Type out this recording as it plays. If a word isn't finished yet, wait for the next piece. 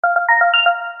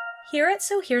Here at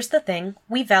So Here's the Thing,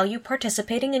 we value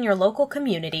participating in your local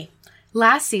community.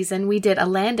 Last season, we did a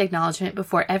land acknowledgement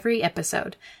before every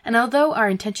episode, and although our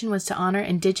intention was to honor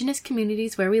Indigenous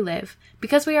communities where we live,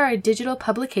 because we are a digital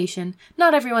publication,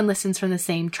 not everyone listens from the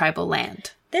same tribal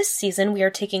land. This season, we are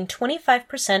taking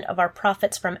 25% of our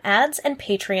profits from ads and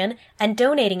Patreon and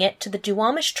donating it to the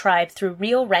Duwamish tribe through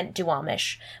Real Rent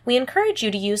Duwamish. We encourage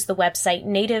you to use the website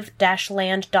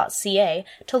native-land.ca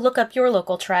to look up your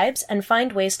local tribes and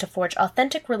find ways to forge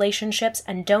authentic relationships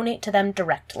and donate to them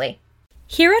directly.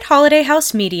 Here at Holiday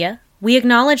House Media, we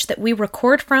acknowledge that we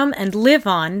record from and live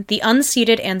on the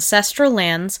unceded ancestral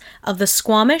lands of the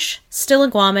Squamish,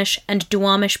 Stillaguamish, and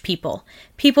Duwamish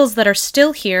peoples that are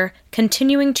still here,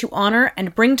 continuing to honor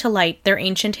and bring to light their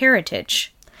ancient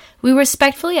heritage. We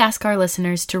respectfully ask our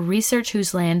listeners to research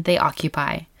whose land they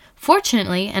occupy.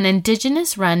 Fortunately, an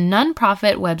Indigenous-run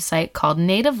nonprofit website called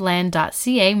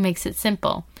nativeland.ca makes it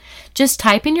simple. Just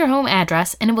type in your home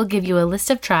address and it will give you a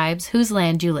list of tribes whose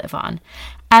land you live on,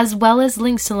 as well as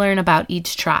links to learn about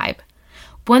each tribe.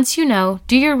 Once you know,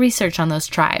 do your research on those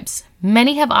tribes.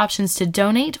 Many have options to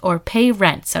donate or pay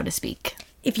rent, so to speak.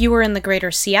 If you are in the greater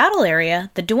Seattle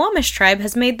area, the Duwamish tribe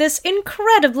has made this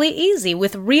incredibly easy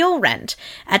with Real Rent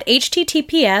at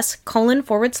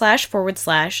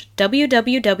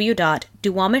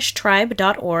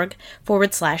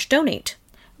https://www.duwamishtribe.org/donate.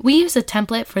 We use a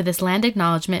template for this land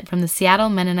acknowledgement from the Seattle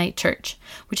Mennonite Church,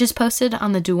 which is posted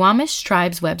on the Duwamish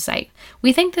Tribe's website.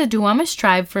 We thank the Duwamish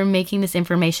Tribe for making this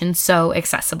information so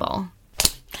accessible.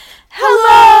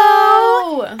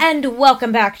 Hello! And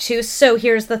welcome back to So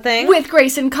Here's the Thing. With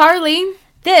Grace and Carly.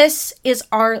 This is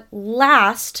our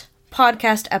last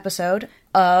podcast episode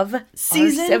of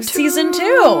Season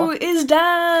 2 is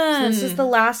done. So this is the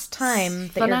last time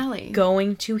that Finale. You're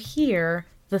going to hear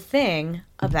the thing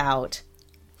about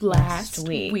last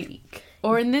week.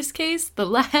 Or in this case, the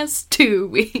last 2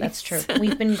 weeks. That's true.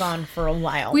 We've been gone for a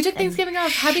while. We took Thanksgiving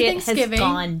off. Happy Thanksgiving. Has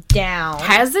gone down.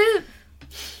 Has it?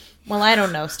 Well, I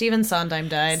don't know. Stephen Sondheim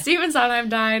died. Stephen Sondheim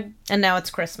died. And now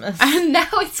it's Christmas. And now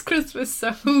it's Christmas,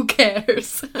 so who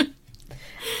cares?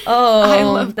 Oh, I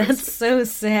love that's Christmas. so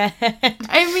sad.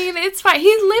 I mean, it's fine.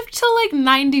 He lived till like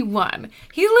 91.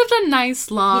 He lived a nice,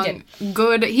 long,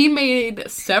 good... He made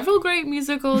several great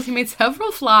musicals. He made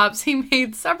several flops. He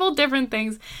made several different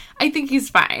things. I think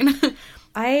he's fine.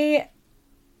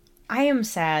 I am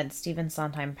sad Stephen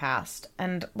Sondheim passed.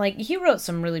 And, like, he wrote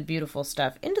some really beautiful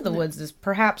stuff. Into the Woods is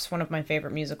perhaps one of my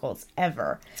favorite musicals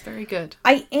ever. It's very good.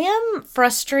 I am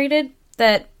frustrated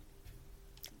that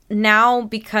now,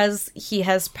 because he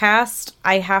has passed,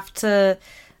 I have to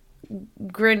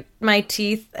grit my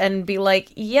teeth and be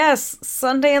like, yes,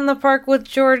 Sunday in the Park with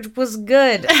George was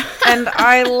good. And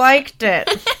I liked it.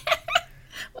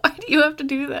 Why do you have to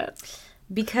do that?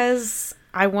 Because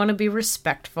I want to be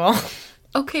respectful.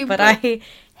 Okay, But I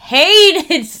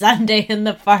hated Sunday in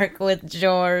the Park with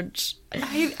George.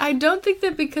 I don't think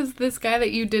that because this guy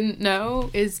that you didn't know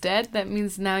is dead, that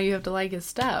means now you have to like his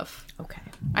stuff. Okay.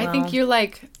 I think you're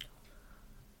like,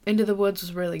 Into the Woods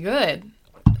was really good.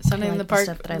 Sunday in the Park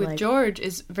with George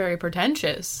is very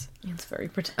pretentious. It's very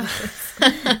pretentious.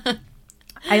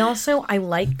 I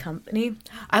like Company.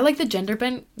 I like the gender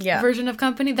bent version of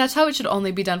Company. That's how it should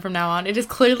only be done from now on. It is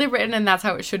clearly written and that's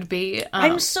how it should be.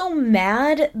 I'm so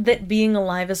mad that Being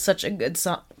Alive is such a good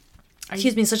song.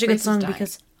 Such a good song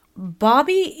because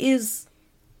Bobby is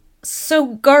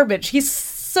so garbage. He's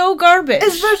so garbage.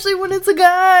 Especially when it's a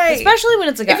guy.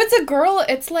 If it's a girl,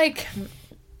 it's like...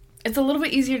 It's a little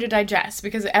bit easier to digest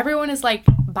because everyone is like,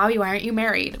 Bobby, why aren't you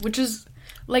married? Which is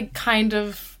like kind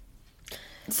of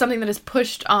something that is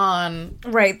pushed on.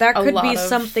 Right, that could be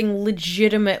something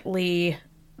legitimately...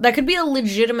 That could be a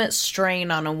legitimate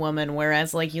strain on a woman,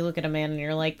 whereas like you look at a man and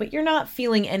you're like, but you're not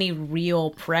feeling any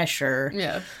real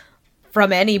pressure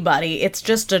from anybody. It's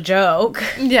just a joke.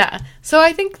 Yeah. So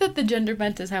I think that the gender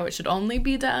bent is how it should only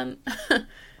be done.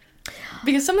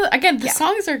 Because the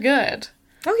songs are good.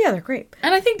 Oh, yeah, they're great.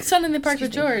 And I think Sun in the Park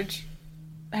with George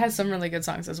has some really good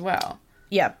songs as well.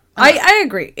 Yeah. I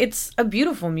agree. It's a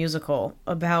beautiful musical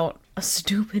about a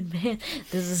stupid man.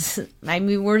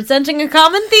 We're sensing a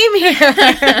common theme here.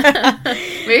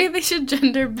 Maybe they should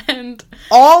gender bend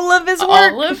all of his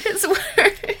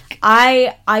work.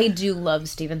 I do love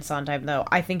Stephen Sondheim, though.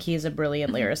 I think he's a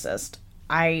brilliant lyricist.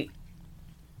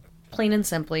 Plain and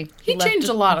simply, he changed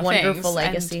a lot of wonderful things.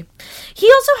 Legacy. He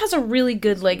also has a really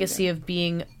good legacy of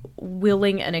being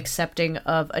willing and accepting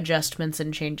of adjustments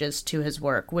and changes to his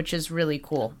work, which is really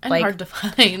cool. And hard to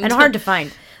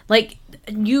find. Like,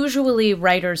 usually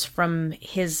writers from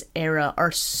his era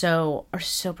are so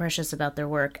precious about their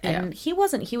work. And he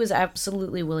wasn't. He was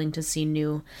absolutely willing to see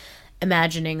new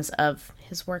imaginings of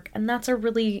his work, and that's a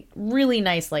really, really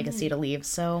nice legacy to leave.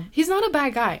 So he's not a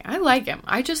bad guy. I like him.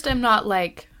 I just am not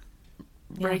like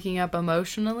breaking up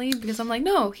emotionally because I'm like,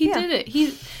 no, he did it.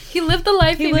 He lived the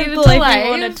life he needed to live. He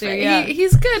wanted to. Yeah.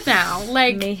 He's good now.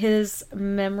 Like, may his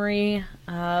memory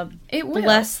it will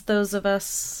bless those of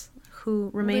us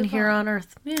who remain here on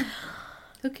Earth. Yeah,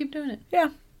 he'll keep doing it. Yeah.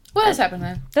 What else happened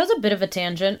then? That was a bit of a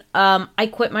tangent. I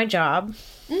quit my job.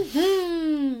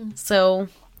 So,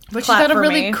 but you got a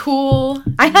really cool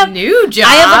new job.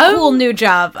 I have a cool new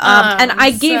job. And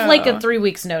I gave like a 3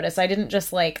 weeks notice. I didn't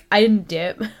just like, I didn't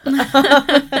dip.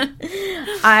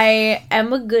 I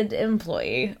am a good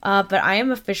employee. But I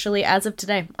am officially, as of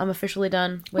today, I'm officially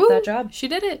done with that job. She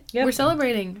did it. Yep. We're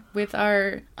celebrating with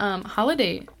our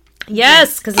holiday.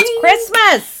 Yes, because it's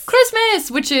Christmas.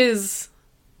 Christmas, which is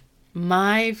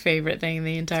my favorite thing in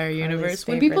the entire universe.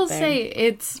 When people say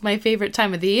it's my favorite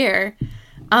time of the year,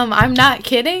 I'm not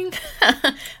kidding.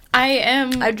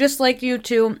 I'd just like you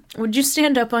to, would you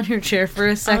stand up on your chair for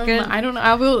a second? I don't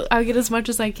know. I'll get as much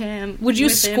as I can. Would you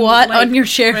squat on your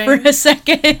chair for a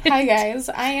second? Hi guys,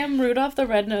 I am Rudolph the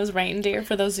Red-Nosed Reindeer,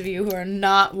 for those of you who are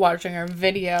not watching our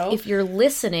video. If you're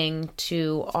listening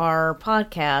to our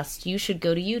podcast, you should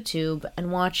go to YouTube and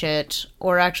watch it,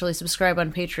 or actually subscribe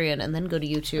on Patreon and then go to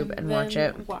YouTube and watch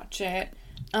it.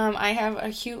 I have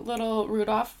a cute little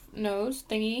Rudolph nose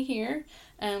thingy here.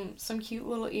 Some cute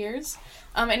little ears.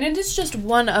 And it is just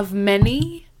one of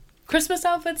many Christmas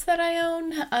outfits that I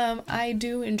own. I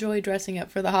do enjoy dressing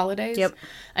up for the holidays. Yep.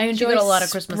 I enjoy a lot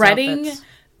of Christmas spreading outfits.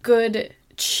 Good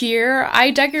cheer. I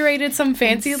decorated some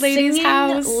fancy lady's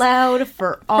house. Loud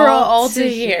for all to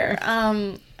hear.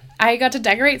 I got to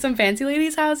decorate some fancy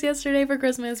lady's house yesterday for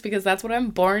Christmas because that's what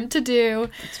I'm born to do.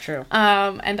 It's true.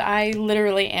 And I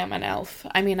literally am an elf.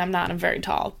 I mean, I'm not. I'm very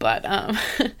tall, but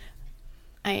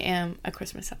I am a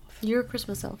Christmas elf. You're a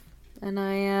Christmas elf, and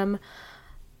I am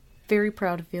very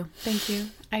proud of you. Thank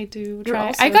you. I do You're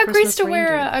try. I got Grace to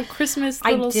wear a Christmas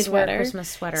little I did sweater. wear a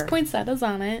Christmas sweater. It's poinsettias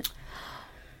on it.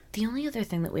 The only other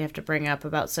thing that we have to bring up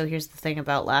about, so here's the thing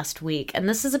about last week, and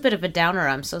this is a bit of a downer,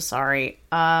 I'm so sorry,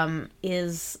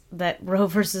 is that Roe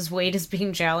versus Wade is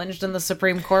being challenged in the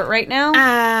Supreme Court right now.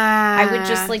 I would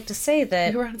just like to say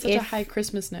that you were on such a high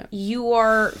Christmas note.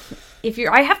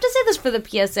 I have to say this for the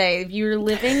PSA, if you're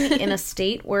living in a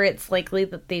state where it's likely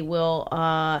that they will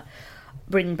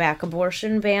bring back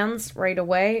abortion bans right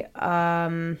away,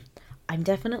 I'm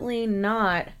definitely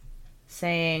not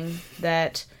saying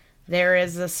that there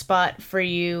is a spot for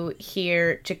you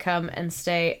here to come and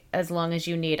stay as long as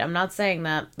you need. I'm not saying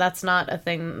that. That's not a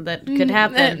thing that could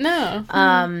happen. No.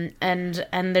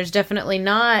 And there's definitely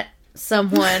not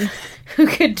someone who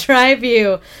could drive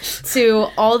you to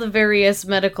all the various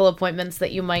medical appointments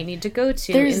that you might need to go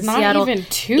to. There's in not Seattle. even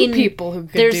two people who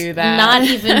could do that. Not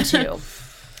even two.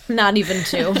 Not even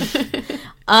two.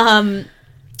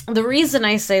 The reason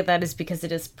I say that is because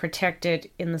it is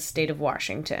protected in the state of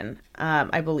Washington.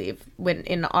 I believe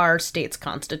in our state's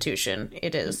constitution,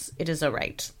 it is a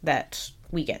right that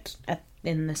we get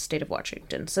in the state of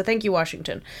Washington. So thank you,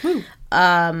 Washington.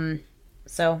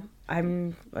 So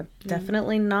I'm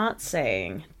definitely not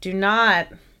saying, do not,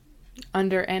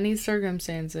 under any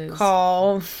circumstances,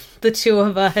 call the two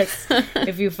of us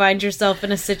if you find yourself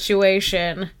in a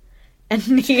situation and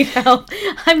need help.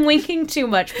 I'm winking too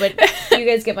much, but you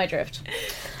guys get my drift.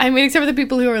 I mean, except for the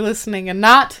people who are listening and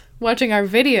not watching our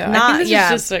video. I think this is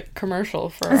just a commercial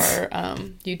for our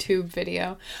YouTube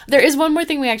video. There is one more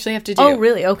thing we actually have to do. Oh,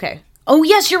 really? Okay. Oh,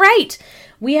 yes, you're right.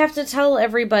 We have to tell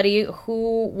everybody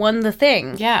who won the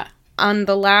thing. Yeah. On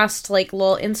the last,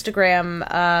 little Instagram,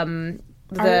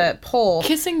 the poll.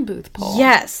 Kissing booth poll.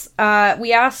 Yes.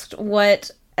 We asked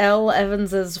what Elle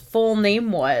Evans's full name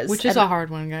was. Which is a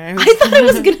hard one, guys. I thought I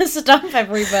was going to stump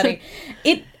everybody.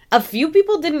 A few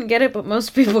people didn't get it, but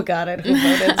most people got it who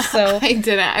voted, so. I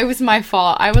didn't. It was my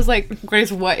fault. I was like,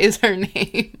 Grace, what is her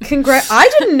name? I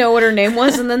didn't know what her name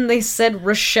was, and then they said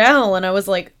Rochelle, and I was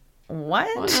like,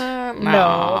 what?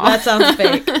 No, that sounds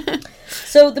fake.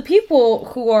 So the people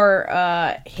who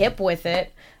are hip with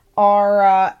it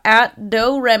are at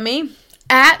Do Remy,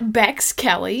 at Bex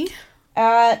Kelly,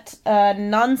 at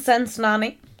Nonsense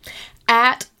Nani,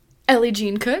 at Ellie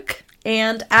Jean Cook,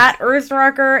 and at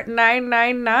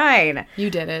Earthrocker999. You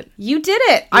did it. You did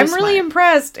it. I'm really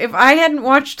impressed. If I hadn't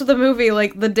watched the movie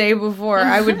the day before,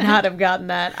 I would not have gotten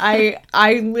that. I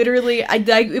literally,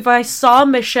 if I saw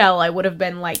Michelle, I would have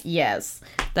been like, yes,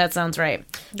 that sounds right.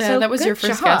 So that was your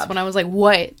first guess when I was like,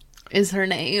 what is her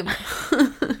name?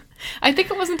 I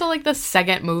think it wasn't until the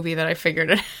second movie that I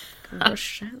figured it out.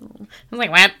 Rochelle. I was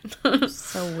like, what?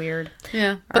 So weird.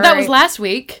 Yeah. But that was last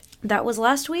week. That was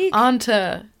last week. On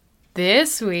to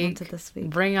This week, this week,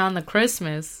 bring on the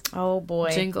Christmas. Oh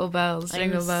boy. Jingle bells,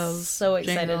 jingle bells. So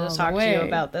excited to talk to you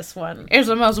about this one. It's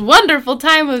the most wonderful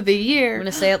time of the year. I'm going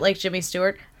to say it like Jimmy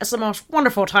Stewart. It's the most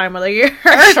wonderful time of the year.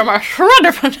 It's the most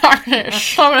wonderful time of the year.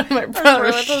 Some of my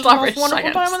brothers It's the most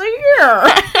wonderful time of the year.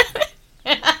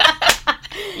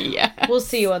 Yeah. We'll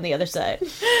see you on the other side.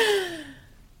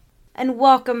 And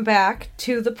welcome back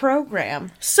to the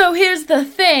program. So here's the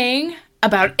thing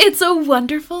about It's a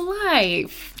Wonderful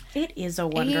Life. It is a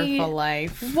wonderful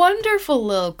life. Wonderful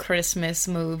little Christmas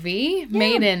movie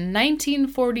made in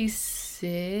 1946.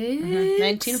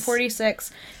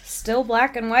 1946. Still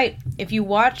black and white. If you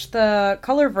watch the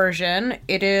color version,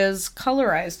 it is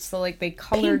colorized. So like they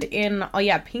colored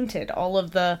painted all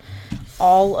of the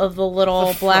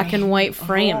little black and white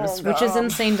frames, which is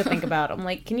insane to think about. I'm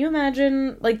like, can you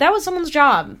imagine? Like that was someone's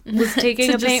job, was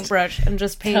taking a paintbrush and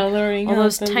just paint all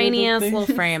those tiny ass little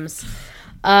frames.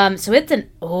 So it's an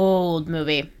old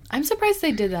movie. I'm surprised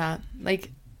they did that.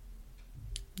 Like,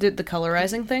 did the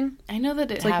colorizing thing? I know that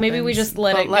it like happens, maybe we just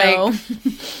let it go.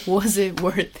 Was it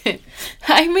worth it?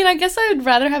 I mean, I guess I would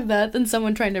rather have that than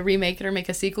someone trying to remake it or make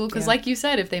a sequel. Because, like you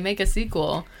said, if they make a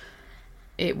sequel,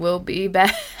 it will be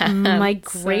bad. My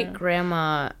great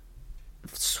grandma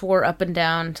swore up and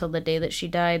down till the day that she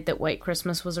died that White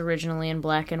Christmas was originally in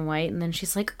black and white, and then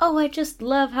she's like, oh, I just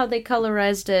love how they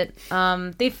colorized it.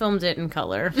 They filmed it in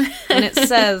color, and it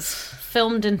says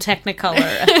filmed in Technicolor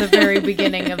at the very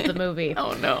beginning of the movie.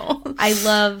 Oh no. I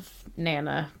love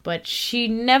Nana, but she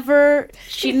never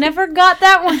got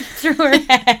that one through her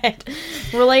head.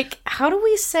 We're like, how do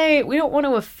we say, we don't want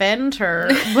to offend her,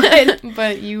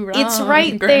 but you wrong, it's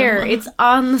right Grandma. there, it's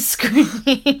on the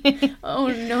screen. Oh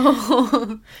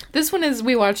no. This one is,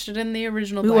 we watched it in the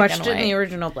original black and white. We watched it in the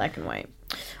original black and white,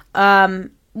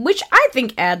 which I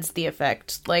think adds the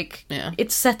effect. Like,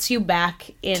 it sets you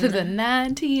back into the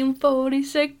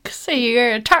 1946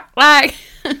 year. Talk like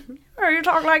or you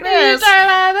talk like this.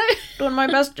 Doing my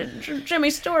best Jimmy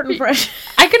Stewart impression.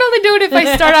 I can only do it if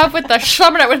I start off with the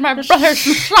slumming it with my brother's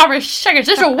slumber seconds.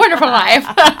 It's a wonderful life.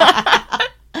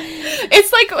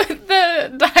 It's like with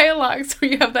the dialogues where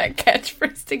you have that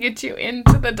catchphrase to get you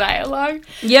into the dialogue.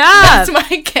 Yeah. That's my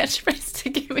catchphrase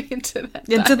to get me into that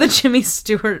dialogue. Into the Jimmy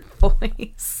Stewart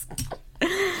voice.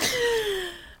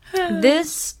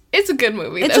 It's a good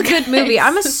movie. It's a good movie.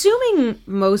 I'm assuming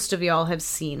most of y'all have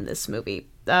seen this movie.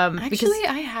 Actually,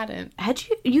 I hadn't. Had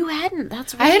you? You hadn't.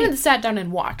 That's right. I hadn't sat down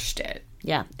and watched it.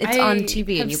 Yeah, it's on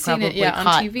TV, and you probably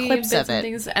caught clips of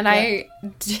it. And I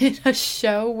did a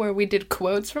show where we did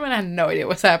quotes from it. I had no idea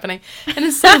what's happening. And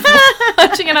instead of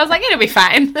watching it, I was like, it'll be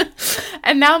fine.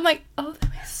 And now I'm like, oh,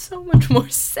 that makes so much more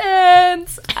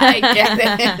sense. I get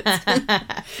it.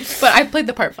 But I played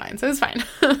the part fine, so it was fine.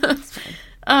 It's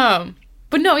fine.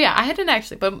 But no, yeah, I hadn't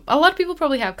actually. But a lot of people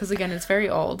probably have, because, again, it's very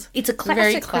old. It's a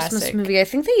classic Christmas movie. I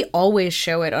think they always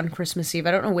show it on Christmas Eve.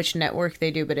 I don't know which network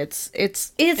they do, but it's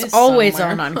always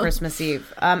on Christmas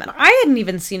Eve. And I hadn't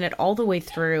even seen it all the way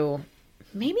through.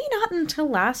 Maybe not until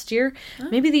last year.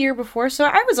 Maybe the year before. So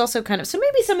I was also kind of... So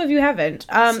maybe some of you haven't.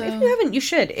 If you haven't, you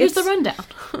should. Here's the rundown.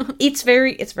 It's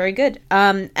very good.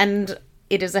 And...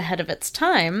 it is ahead of its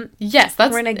time. Yes,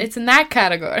 it's in that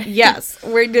category. Yes,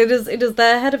 where it is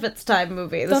the ahead of its time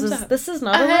movie. This is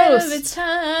not a roast. Ahead of its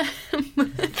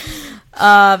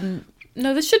time.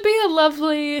 No, this should be a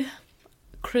lovely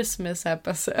Christmas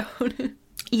episode.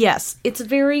 Yes, it's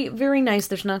very, very nice.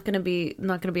 There's not going to be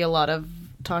a lot of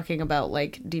talking about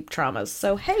like deep traumas.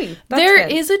 So hey, there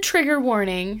is a trigger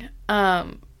warning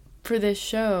for this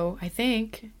show, I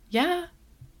think. Yeah.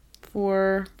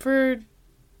 For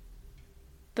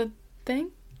the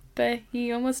thing that he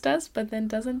almost does but then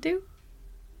doesn't do.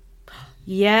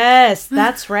 Yes,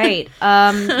 that's right.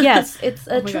 Yes, it's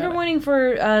a trigger warning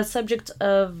for subjects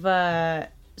of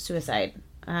suicide.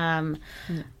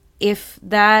 If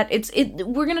that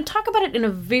we're going to talk about it in a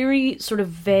very sort of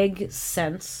vague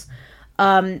sense.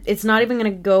 It's not even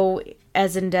going to go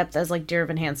as in depth as like Dear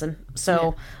Evan Hansen.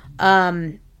 So,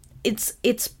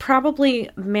 it's probably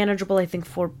manageable, I think,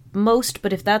 for most.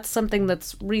 But if that's something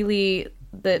that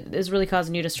is really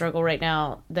causing you to struggle right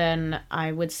now, then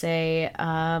I would say,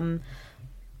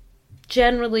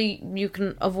 generally you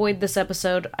can avoid this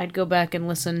episode. I'd go back and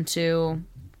listen to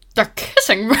The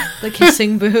Kissing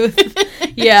Booth.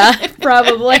 Yeah,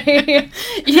 probably.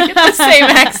 You get the same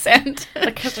accent.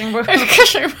 The Kissing Booth. Or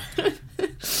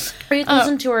you can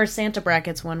listen to our Santa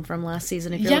Brackets one from last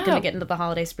season if you're looking to get into the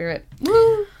holiday spirit.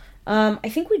 Woo! I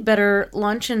think we'd better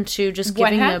launch into just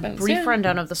giving a brief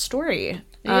rundown of the story.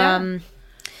 Yeah.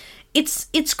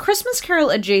 It's Christmas Carol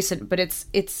adjacent, but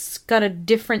it's got a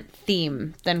different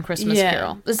theme than Christmas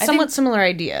Carol. It's a somewhat similar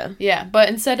idea. Yeah, but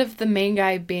instead of the main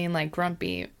guy being like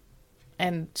grumpy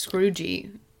and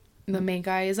Scroogey, the main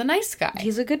guy is a nice guy.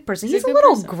 He's a good person. He's a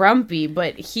little grumpy,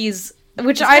 but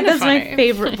that's my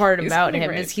favorite part about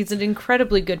him is he's an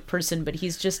incredibly good person, but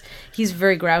he's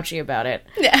very grouchy about it.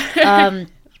 Yeah.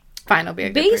 Fine, I'll be a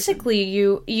good basically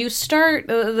person. you start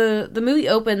the movie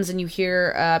opens and you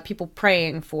hear people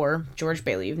praying for George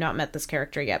Bailey. You've not met this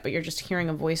character yet, but you're just hearing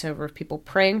a voiceover of people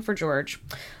praying for George.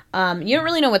 You don't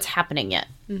really know what's happening yet,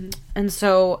 and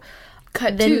so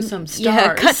cut to some stars.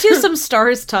 Yeah, cut to some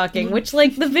stars talking, which,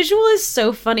 like, the visual is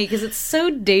so funny because it's so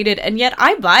dated, and yet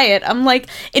I buy it. I'm like,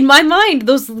 in my mind,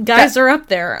 those guys are up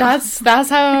there. That's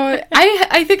how...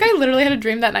 I think I literally had a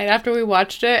dream that night after we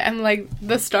watched it, and, like,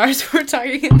 the stars were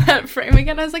talking in that frame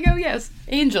again. I was like, oh, yes,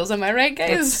 angels, am I right,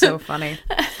 guys? It's so funny.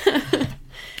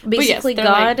 Basically,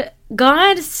 yes,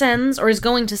 God sends, or is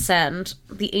going to send,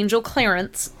 the angel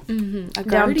Clarence a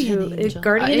guardian angel. A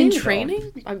guardian in angel.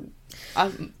 Training?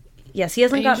 Yes, he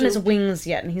hasn't gotten his wings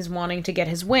yet, and he's wanting to get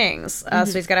his wings, so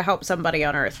he's got to help somebody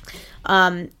on Earth.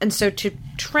 And so to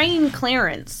train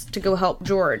Clarence to go help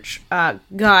George,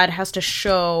 God has to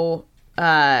show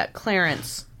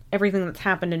Clarence everything that's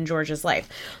happened in George's life.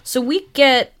 So we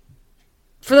get,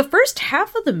 for the first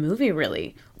half of the movie,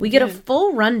 really, we get a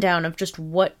full rundown of just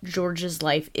what George's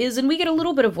life is, and we get a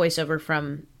little bit of voiceover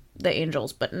from the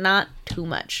angels, but not too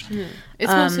much.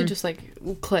 It's mostly just,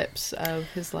 like, clips of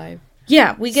his life.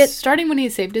 Yeah, we get... Starting when he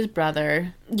saved his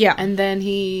brother. Yeah. And then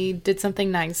he did something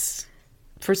nice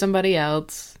for somebody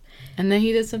else. And then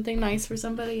he did something nice for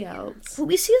somebody else. What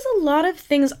we see is a lot of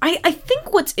things. I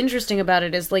think what's interesting about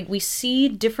it is, like, we see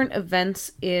different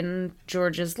events in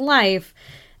George's life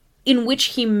in which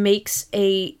he makes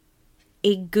a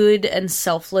good and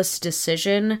selfless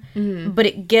decision, but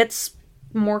it gets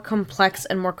more complex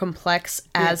and more complex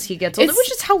as he gets older,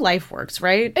 which is how life works,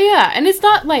 right? Yeah, and it's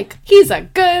not like he's a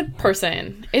good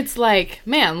person. It's like,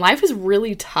 man, life is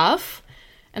really tough,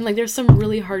 and like there's some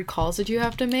really hard calls that you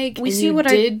have to make. We see what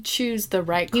I did choose the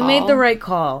right call. You made the right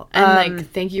call, and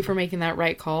like thank you for making that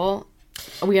right call.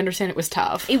 We understand it was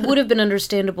tough. It would have been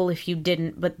understandable if you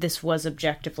didn't, but this was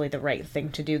objectively the right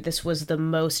thing to do. This was the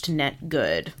most net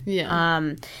good.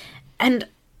 Yeah. And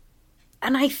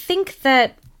I think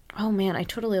that. Oh man, I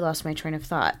totally lost my train of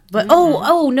thought. But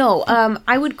no,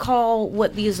 I would call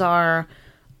what these are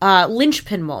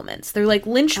linchpin moments. They're like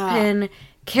linchpin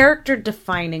character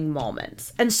defining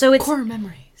moments. And so it's core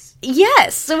memories.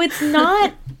 Yes, so it's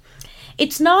not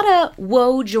a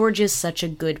whoa, George is such a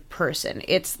good person.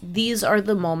 These are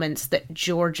the moments that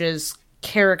George's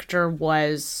character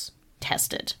was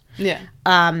tested. Yeah.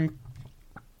 And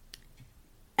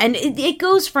it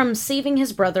goes from saving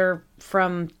his brother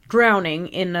from drowning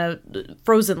in a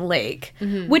frozen lake,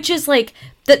 which is like,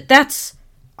 that's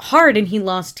hard, and he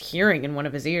lost hearing in one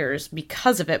of his ears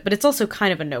because of it, but it's also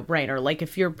kind of a no-brainer. Like,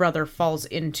 if your brother falls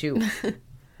into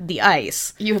the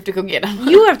ice... You have to go get him.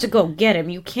 You have to go get him.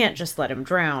 You can't just let him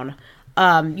drown.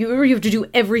 You have to do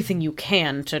everything you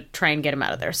can to try and get him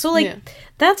out of there. So, like,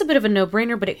 that's a bit of a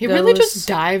no-brainer, but he really just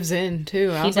dives in,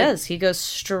 too. He does. He goes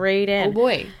straight in. Oh,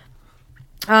 boy.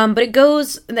 But it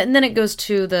goes, and then it goes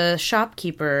to the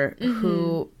shopkeeper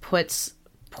who puts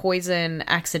poison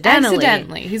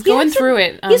accidentally. He's going through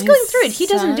it. He's going through it. He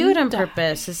doesn't do it on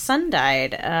purpose. His son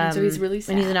died. And so he's really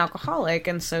sad. And he's an alcoholic,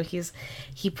 and so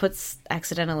he puts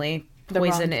accidentally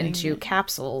poison into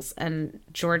capsules, and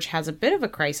George has a bit of a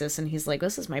crisis, and he's like,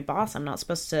 this is my boss. I'm not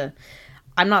supposed to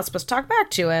talk back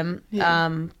to him.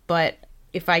 Yeah. But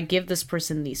if I give this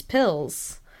person these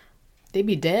pills, they'd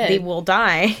be dead. They will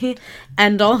die.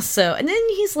 And then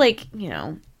he's like,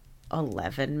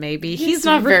 11 maybe. He's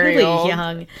not really very old.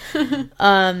 Young.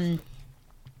 And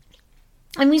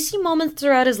we see moments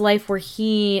throughout his life where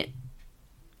he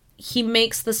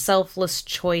makes the selfless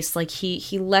choice. Like,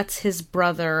 he lets his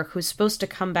brother, who's supposed to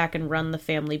come back and run the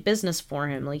family business for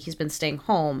him, like, he's been staying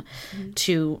home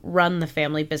to run the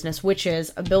family business, which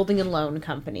is a building and loan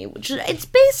company, which it's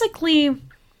basically...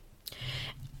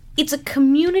 It's a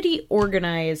community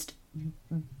organized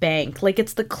bank. Like,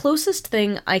 it's the closest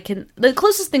thing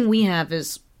we have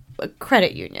is a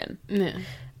credit union. Yeah.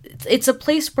 It's a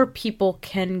place where people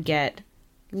can get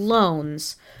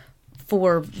loans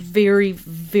for very,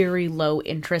 very low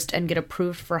interest and get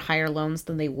approved for higher loans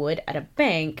than they would at a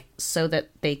bank so that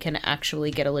they can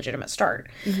actually get a legitimate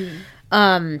start.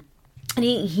 And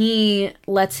he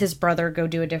lets his brother go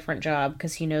do a different job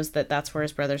because he knows that that's where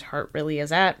his brother's heart really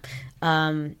is at.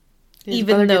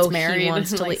 Even though he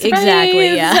wants to like,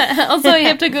 exactly, yeah. Also, I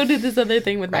have to go do this other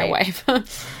thing with my wife.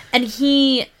 And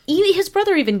his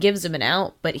brother even gives him an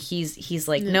out, but he's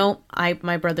like, no,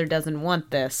 my brother doesn't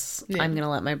want this. Yeah. I'm gonna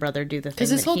let my brother do the thing. Because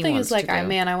his whole thing is like, I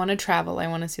want to travel. I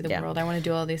want to see the world. I want to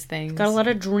do all these things. Got a lot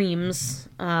of dreams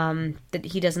that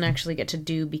he doesn't actually get to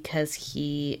do because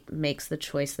he makes the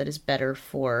choice that is better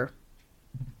for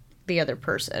the other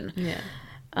person. Yeah.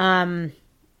 And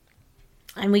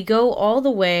we go all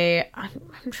the way.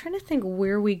 I'm trying to think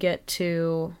where we get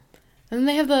to. And then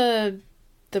they have the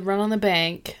run on the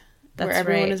bank. Where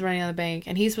everyone is running on the bank.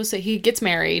 And he gets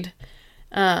married.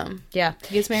 Yeah.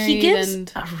 He gets married. He gives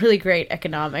a really great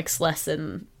economics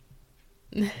lesson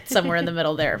somewhere in the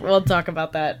middle there. We'll talk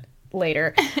about that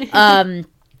later.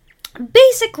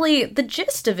 Basically, the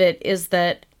gist of it is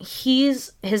that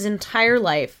his entire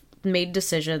life made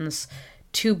decisions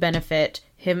to benefit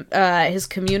him, his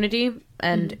community,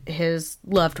 and his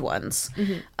loved ones.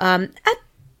 At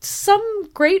some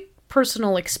great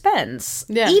personal expense.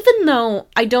 Yeah. Even though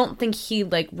I don't think he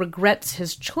regrets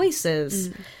his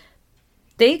choices,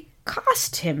 they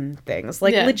cost him things.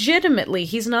 Legitimately,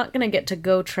 he's not going to get to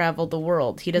go travel the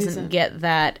world. He doesn't get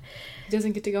that. He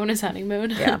doesn't get to go on his honeymoon.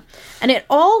 Yeah. And it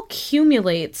all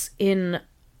accumulates in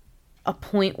a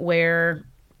point where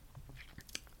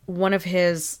one of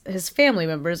his family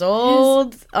members,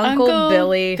 old Uncle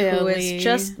Billy, who is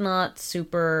just not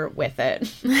super with it.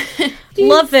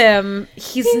 Love him.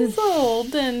 He's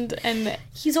old and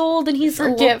he's old and he's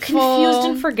forgetful. Confused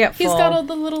and forgetful. He's got all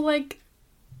the little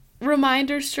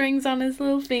reminder strings on his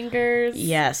little fingers.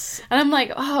 Yes. And I'm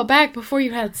like, oh, back before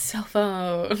you had cell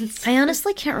phones. I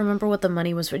honestly can't remember what the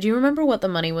money was for. Do you remember what the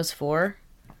money was for?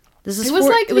 It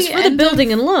was for the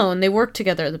building and loan. They worked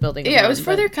together at the building and loan. Yeah, it was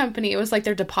for their company. It was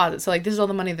their deposit. So this is all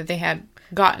the money that they had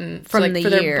gotten from for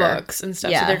their books and stuff.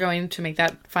 Yeah. So they're going to make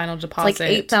that final deposit.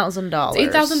 It's $8,000.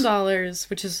 $8,000,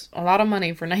 which is a lot of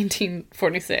money for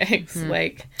 1946.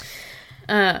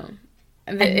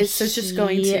 It's just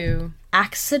going to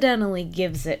accidentally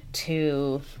gives it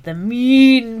to the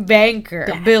mean banker.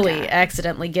 Billy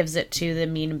accidentally gives it to the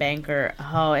mean banker.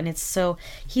 Oh, and he's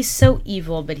so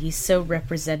evil, but he's so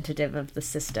representative of the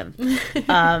system.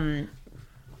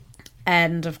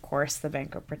 And of course the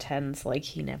banker pretends like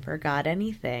he never got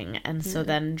anything. And so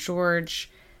then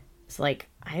George is like,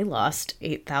 I lost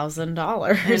 $8,000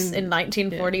 in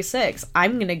 1946.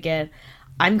 I'm going to get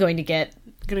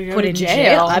put in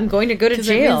jail. I'm going to go to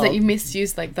jail. It means that you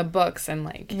misused the books and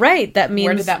right. That means,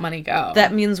 where did that money go?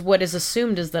 That means what is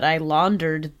assumed is that I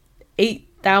laundered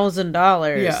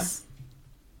 $8,000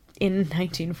 in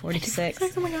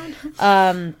 1946. Oh my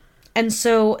god. And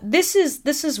so this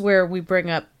is where we bring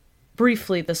up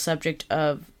briefly the subject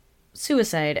of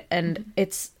suicide, and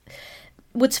it's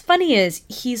what's funny is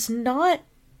he's not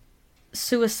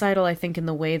suicidal, I think, in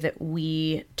the way that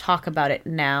we talk about it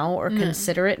now or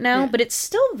consider it now, but it's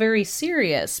still very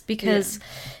serious because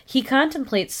he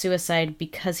contemplates suicide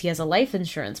because he has a life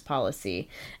insurance policy,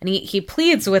 and he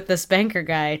pleads with this banker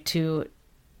guy to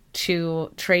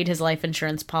trade his life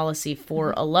insurance policy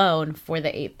for a loan for the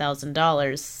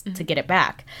 $8,000 to get it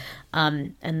back,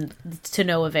 and to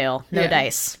no avail, no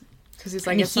dice, because he's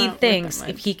like, he thinks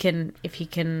if he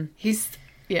can he's.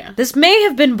 Yeah. This may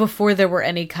have been before there were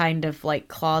any kind of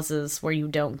clauses where you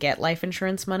don't get life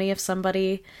insurance money if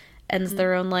somebody ends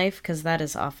their own life, because that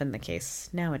is often the case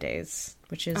nowadays,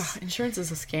 which is insurance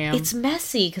is a scam. It's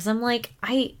messy because I'm like,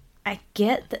 I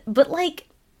get that, but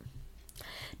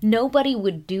nobody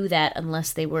would do that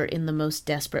unless they were in the most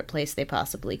desperate place they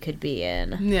possibly could be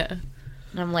in. Yeah.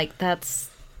 And I'm like, that's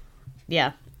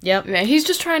yep. Yeah, he's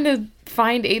just trying to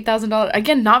find $8,000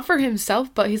 again, not for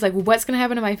himself, but he's like, well, what's going to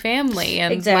happen to my family?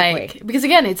 And exactly, because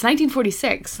again, it's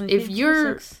 1946. If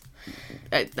your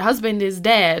husband is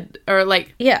dead or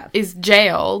is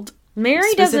jailed,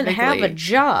 Mary doesn't have a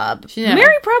job. Yeah.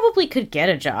 Mary probably could get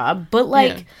a job, but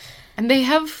and they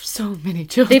have so many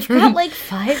children. They've got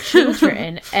 5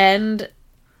 children, and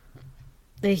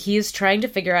he's trying to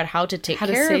figure out how to take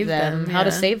care of them, how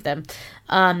to save them,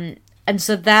 and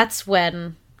so that's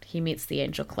when he meets the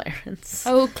angel Clarence.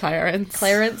 Oh, Clarence.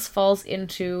 Clarence falls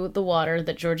into the water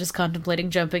that George is contemplating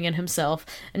jumping in himself,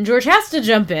 and George has to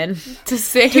jump in to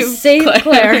save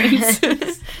Clarence.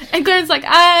 And Clarence's like,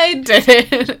 I did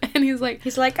it. And he's like,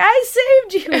 I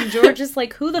saved you. And George is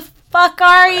like, who the fuck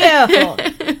are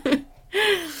you?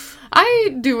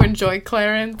 I do enjoy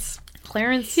Clarence.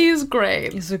 He's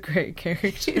great. He's a great character.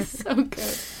 He's so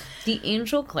good. The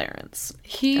angel Clarence.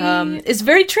 He is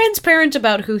very transparent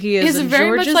about who he is. He's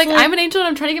very George much I'm an angel and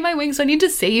I'm trying to get my wings, so I need to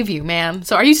save you, man.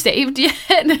 So are you saved yet?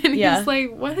 And he's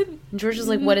like, what? And George is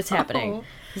like, what is happening?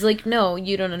 He's like, no,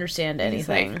 you don't understand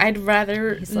anything. He's like, I'd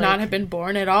rather not have been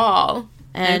born at all.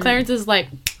 And Clarence is like,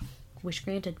 Wish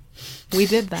granted. We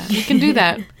did that. We can do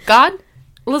that. God,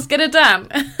 let's get it done.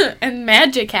 And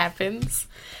magic happens.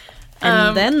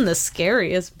 And then the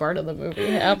scariest part of the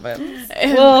movie happens.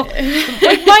 Well,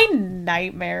 like, my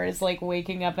nightmare is, like,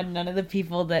 waking up and none of the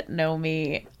people that know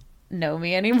me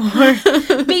anymore.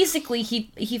 Basically,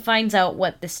 he finds out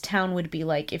what this town would be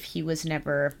like if he was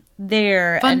never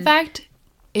there. Fun fact,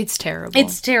 it's terrible.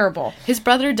 It's terrible. His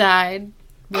brother died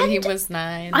when he was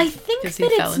 9. I think that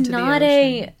it's not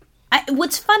a...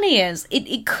 what's funny is,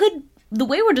 it could... The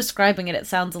way we're describing it, it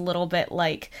sounds a little bit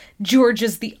like George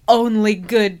is the only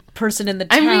good person in the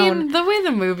town. I mean, the way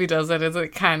the movie does it is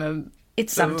it kind of... It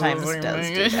sometimes does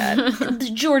do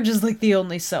that. George is like the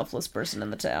only selfless person in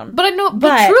the town. But I know,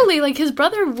 but truly, like, his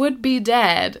brother would be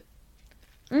dead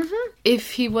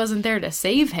if he wasn't there to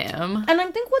save him. And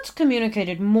I think what's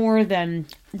communicated more than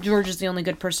George is the only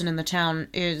good person in the town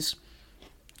is...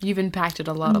 You've impacted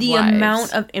a lot of lives. The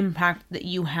amount of impact that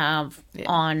you have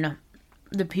on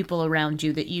the people around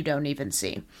you that you don't even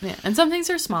see. Yeah, and some things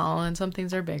are small and some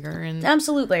things are bigger. And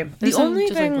absolutely. The only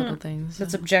thing like little things,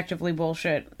 that's objectively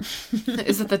bullshit.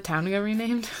 Is it the town got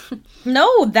renamed?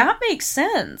 No, that makes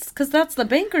sense. Because that's the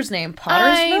banker's name,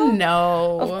 Pottersville. I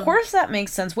know. Of course that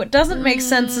makes sense. What doesn't make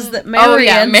sense is that Mary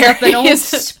ends up an old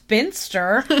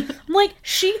spinster. I'm like,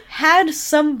 she had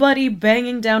somebody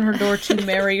banging down her door to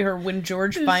marry her when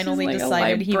George finally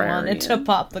decided he wanted to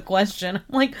pop the question. I'm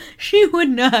like, she would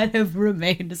not have remained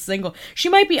single. She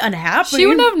might be unhappy. She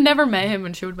would have never met him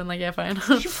and she would have been like, yeah, fine.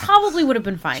 She probably would have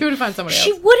been fine. She would have found somebody else.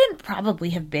 She wouldn't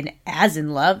probably have been as in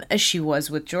love as she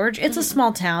was with George. It's a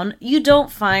small town. You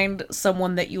don't find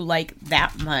someone that you like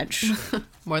that much.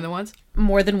 More than once?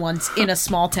 More than once in a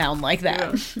small town like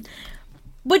that. Yeah.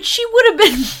 But she would have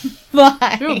been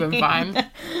fine. She would have been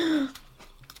fine.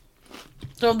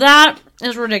 So that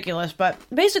is ridiculous, but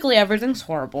basically everything's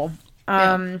horrible.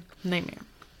 Nightmare.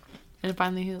 And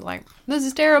finally he's like, this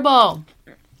is terrible.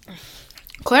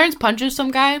 Clarence punches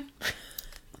some guy.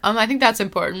 I think that's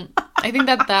important. I think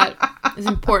that is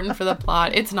important for the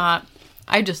plot. It's not.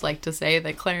 I just like to say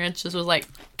that Clarence just was like,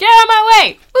 get out of my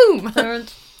way! Boom!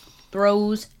 Clarence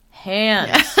throws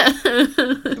hands.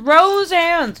 Throws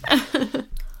hands.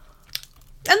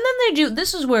 And then they do,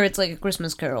 this is where it's like a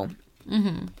Christmas Carol.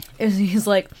 Mm-hmm. He's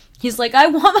like, I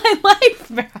want my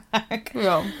life back.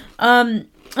 Yeah. And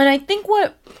I think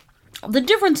what the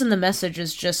difference in the message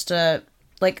is just,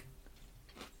 like,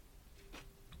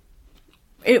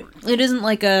 it isn't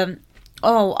like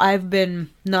I've been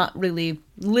not really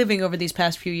living over these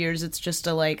past few years. It's just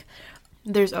like,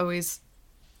 there's always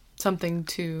something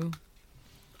to,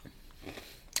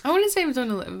 I wouldn't say it was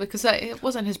something to live, because it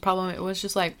wasn't his problem. It was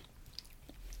just like,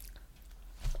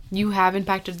 you have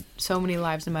impacted so many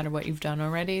lives no matter what you've done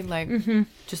already. Like,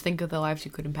 just think of the lives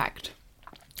you could impact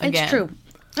again. It's true.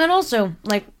 And also,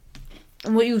 like,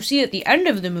 what you see at the end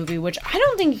of the movie, which I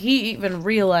don't think he even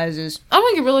realizes. I don't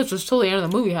think he realizes till the end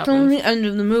of the movie happens. Till the end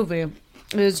of the movie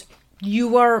is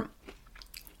you are...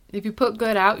 If you put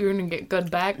good out, you're going to get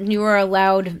good back. You are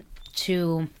allowed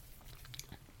to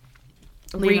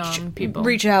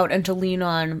reach out and to lean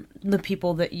on the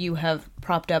people that you have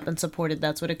propped up and supported.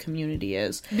 That's what a community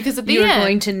is. Because at the You're end,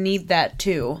 going to need that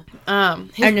too.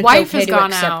 His wife has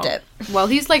gone out. Well,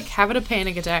 he's like having a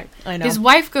panic attack. I know. His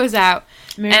wife goes out.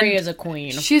 Mary is a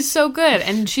queen. She's so good.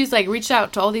 And she's like reached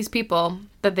out to all these people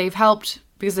that they've helped,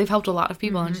 because they've helped a lot of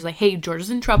people. And she's like, hey, George is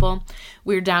in trouble.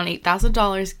 We're down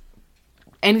 $8,000.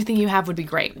 Anything you have would be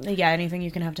great. Yeah, anything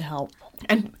you can have to help.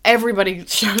 And everybody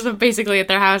shows up basically at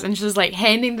their house, and she's like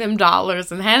handing them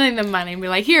dollars and handing them money and be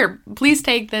like, here, please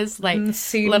take this. Like,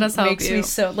 let us help makes you. Me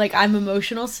so, like, I'm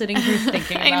emotional sitting here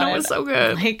thinking about it. I know, it's so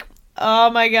good. Like, oh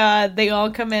my god, they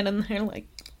all come in and they're like,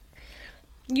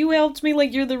 you helped me,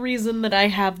 like, you're the reason that I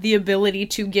have the ability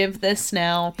to give this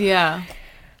now. Yeah.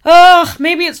 Oh,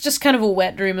 maybe it's just kind of a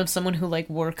wet dream of someone who, like,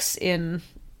 works in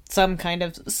some kind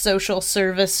of social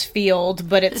service field,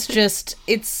 but it's just,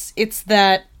 it's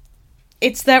that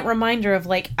reminder of,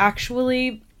 like,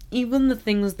 actually, even the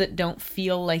things that don't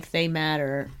feel like they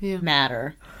matter.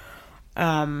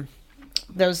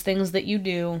 Those things that you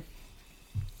do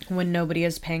when nobody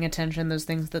is paying attention, those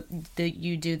things that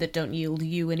you do that don't yield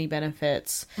you any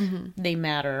benefits, they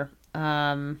matter.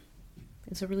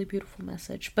 It's a really beautiful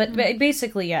message. But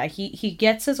basically, yeah, he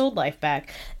gets his old life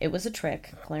back. It was a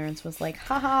trick. Clarence was like,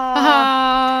 ha ha.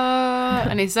 Ha.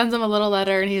 And he sends him a little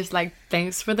letter, and he's like,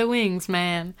 thanks for the wings,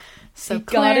 man. So he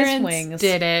got Clarence his wings.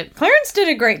 Did it. Clarence did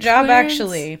a great job, Clarence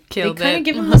actually. Killed they kind it. of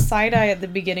give him the side eye at the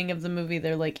beginning of the movie.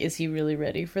 They're like, is he really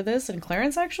ready for this? And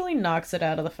Clarence actually knocks it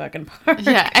out of the fucking park.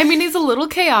 Yeah, I mean, he's a little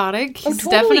chaotic. He's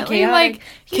totally definitely chaotic. like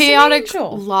He's chaotic, an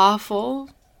angel. lawful,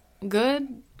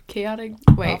 good. Chaotic.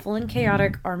 Wait. Awful and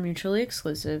chaotic are mutually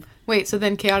exclusive. Wait, so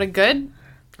then chaotic good?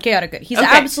 Chaotic good. He's Okay.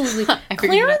 absolutely... I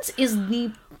figured Clarence is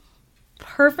the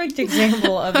perfect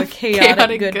example of a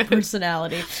chaotic good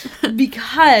personality.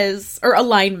 Because... Or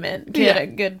alignment.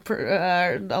 Chaotic good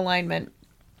alignment.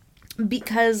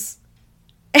 Because...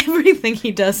 everything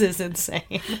he does is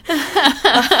insane.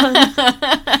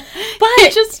 But He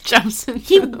just jumps in.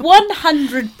 he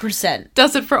 100%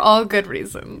 does it for all good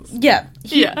reasons. Yeah.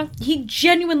 Yeah. He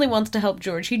genuinely wants to help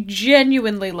George. He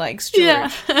genuinely likes George. Yeah.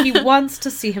 He wants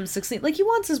to see him succeed. Like, he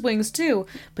wants his wings too,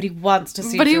 but he wants to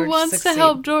see But George he wants succeed. to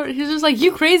help George. He's just like,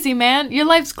 you crazy, man. Your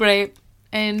life's great.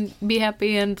 And be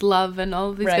happy and love and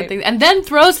all of these Right. good things. And then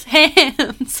throws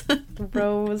hands.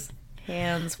 Throws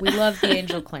hands. We love the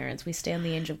Angel Clarence. We stand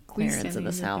the Angel Clarence in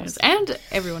this house. And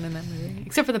everyone in that movie.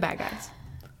 Except for the bad guys.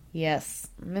 Yes.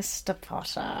 Mr.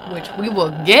 Potter. Which we will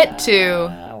get to.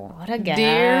 What a guy.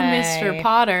 Dear Mr.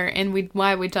 Potter. And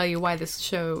why we tell you why this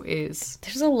show is...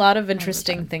 There's a lot of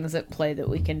interesting things at play that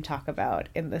we can talk about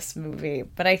in this movie.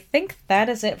 But I think that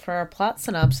is it for our plot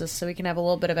synopsis, so we can have a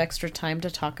little bit of extra time to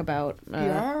talk about...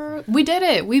 We did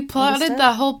it. We plotted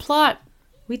the whole plot.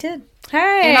 We did. In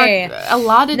Hey! our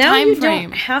allotted Now time you frame.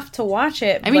 don't have to watch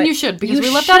it. I mean, but you should, because you we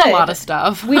left out a should. lot of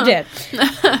stuff. We did.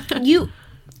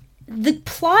 The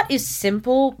plot is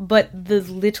simple, but the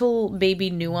little baby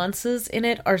nuances in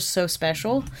it are so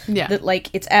special that, like,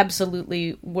 it's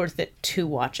absolutely worth it to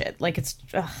watch it. Like, it's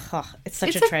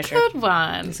such a treasure. It's a good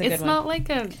one. It's a good one. Not like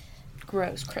a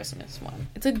gross Christmas one.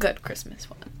 It's a good Christmas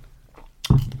one.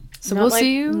 So Not we'll like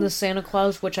see you. The Santa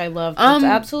Claus, which I love. It's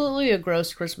absolutely a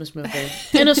gross Christmas movie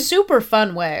in a super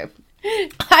fun way.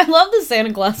 I love the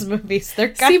Santa Claus movies.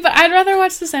 They're See, but I'd rather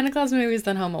watch the Santa Claus movies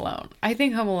than Home Alone. I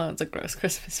think Home Alone's a gross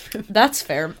Christmas movie. That's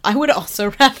fair. I would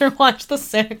also rather watch the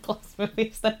Santa Claus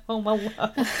movies than Home Alone.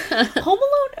 Home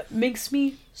Alone makes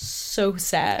me so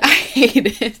sad. I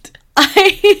hate it.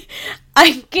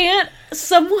 I can't.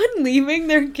 Someone leaving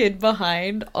their kid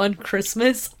behind on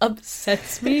Christmas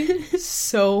upsets me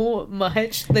so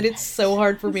much that it's so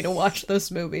hard for me to watch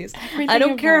those movies. I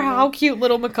don't care how cute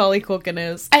little Macaulay Culkin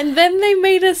is. And then they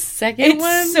made a second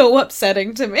one. It's so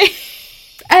upsetting to me.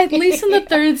 At least in the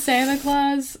third Santa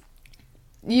Claus,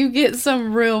 you get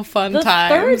some real fun The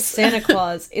times. third Santa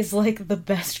Claus is like the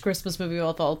best Christmas movie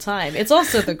of all time. It's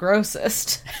also the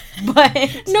grossest. But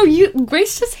No,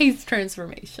 Grace just hates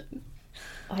transformation.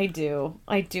 I do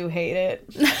hate it.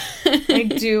 I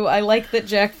do. I like that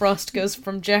Jack Frost goes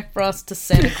from Jack Frost to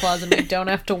Santa Claus and we don't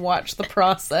have to watch the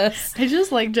process. I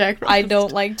just like Jack Frost. I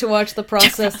don't like to watch the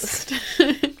process.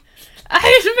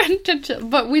 I invented,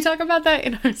 but we talk about that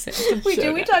in our Santa We show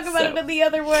do. We notes, talk about so. it in the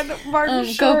other one. Martin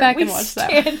Go Short. back We and watch that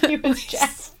stand you as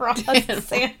Jack Frost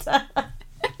Santa.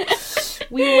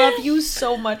 We love you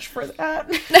so much for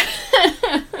that.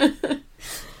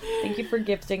 Thank you for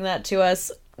gifting that to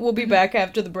us. We'll be back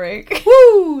after the break.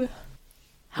 Woo!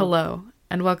 Hello,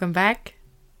 and welcome back.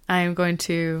 I am going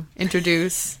to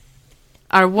introduce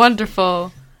our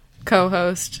wonderful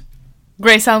co-host,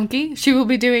 Grace Helmke. She will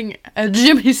be doing a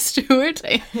Jimmy Stewart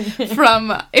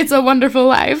from It's a Wonderful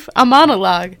Life, a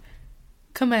monologue.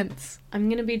 Commence. I'm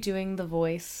going to be doing the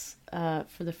voice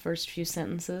for the first few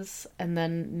sentences and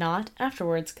then not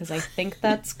afterwards because I think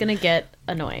that's going to get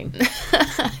annoying.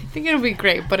 I think it'll be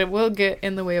great, but it will get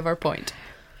in the way of our point.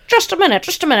 Just a minute.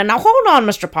 Now hold on,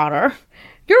 Mr. Potter.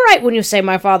 You're right when you say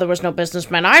my father was no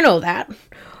businessman. I know that.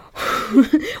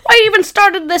 Why he even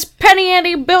started this penny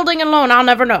ante building and loan, I'll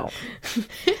never know.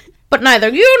 But neither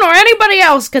you nor anybody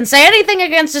else can say anything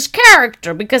against his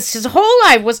character because his whole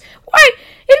life was... Why,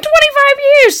 in 25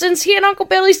 years since he and Uncle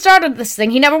Billy started this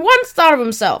thing, he never once thought of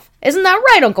himself. Isn't that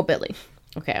right, Uncle Billy?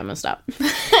 Okay, I'm gonna stop.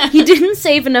 He didn't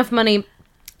save enough money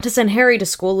to send Harry to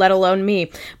school, let alone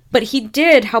me. But he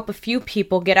did help a few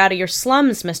people get out of your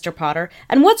slums, Mr. Potter.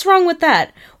 And what's wrong with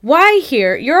that? Why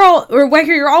here you're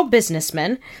all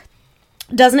businessmen?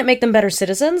 Doesn't it make them better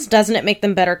citizens? Doesn't it make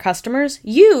them better customers?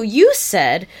 You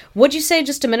said, what'd you say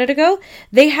just a minute ago?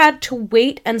 They had to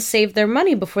wait and save their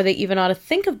money before they even ought to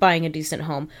think of buying a decent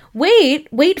home. Wait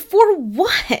for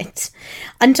what?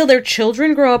 Until their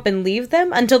children grow up and leave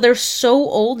them? Until they're so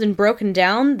old and broken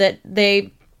down that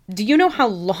they... Do you know how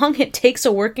long it takes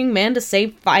a working man to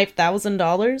save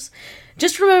 $5,000?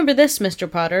 Just remember this,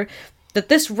 Mr. Potter, that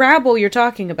this rabble you're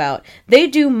talking about, they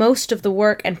do most of the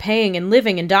work and paying and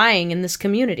living and dying in this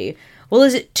community. Well,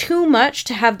 is it too much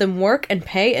to have them work and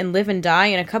pay and live and die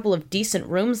in a couple of decent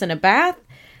rooms and a bath?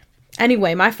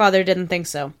 Anyway, my father didn't think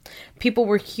so. People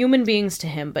were human beings to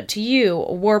him, but to you,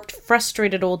 a warped,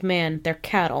 frustrated old man, they're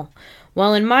cattle.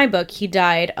 While in my book, he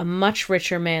died a much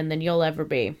richer man than you'll ever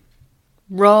be.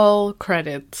 Roll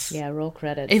credits. Yeah, roll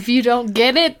credits. If you don't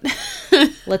get it,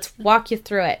 let's walk you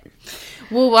through it.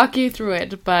 We'll walk you through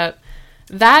it. But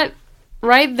that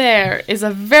right there is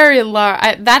a very large...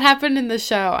 that happened in the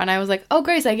show, and I was like, oh,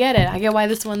 Grace, I get it. I get why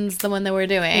this one's the one that we're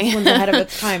doing. This one's ahead of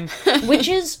its time. Which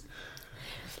is...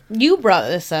 You brought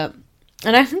this up,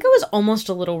 and I think I was almost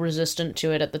a little resistant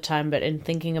to it at the time, but in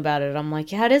thinking about it, I'm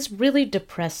like, yeah, it is really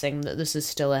depressing that this is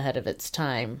still ahead of its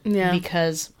time. Yeah.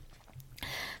 Because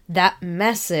that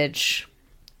message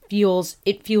feels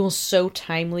so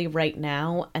timely right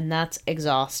now, and that's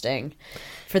exhausting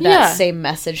for that same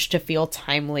message to feel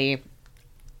timely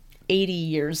 80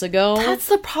 years ago. That's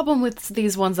the problem with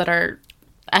these ones that are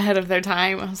ahead of their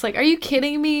time. I was like, are you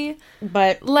kidding me?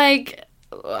 But like,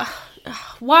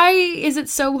 why is it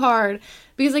so hard?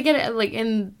 Because I get it, like,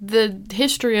 in the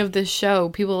history of this show,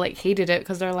 people, like, hated it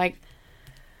because they're like,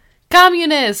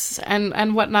 communists and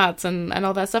whatnots and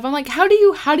all that stuff. I'm like, how do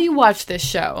you watch this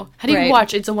show? How do you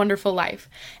watch It's a Wonderful Life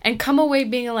and come away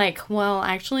being like, well,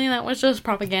 actually, that was just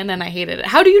propaganda and I hated it?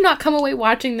 How do you not come away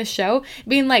watching the show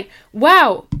being like,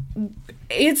 wow,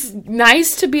 it's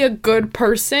nice to be a good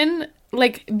person?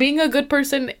 Like, being a good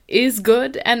person is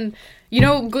good, and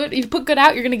good, you put good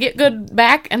out, you're gonna get good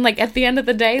back, and, like, at the end of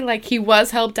the day, like, he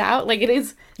was helped out. Like, it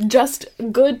is just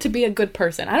good to be a good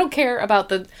person. I don't care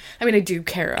about I do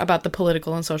care about the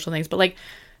political and social things, but, like,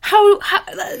 how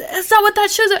that's not what that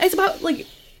shows. It's about, like,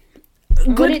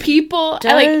 good people.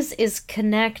 Is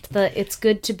connect the it's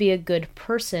good to be a good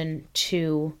person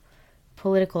to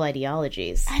political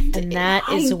ideologies, and that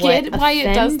is what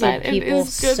offended people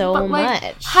so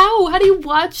much. How do you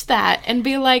watch that and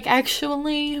be like,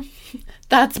 actually,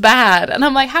 that's bad? And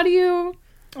I'm like, how do you?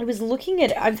 I was looking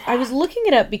it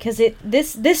up because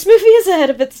this movie is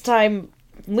ahead of its time,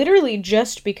 literally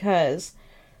just because.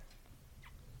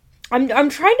 I'm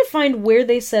trying to find where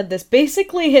they said this.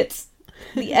 Basically, it's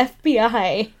the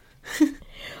FBI.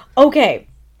 Okay.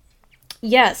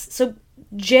 Yes. So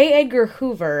J. Edgar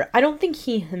Hoover, I don't think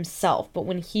he himself, but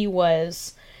when he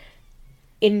was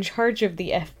in charge of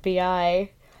the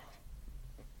FBI,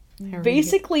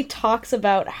 basically talks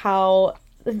about how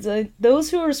those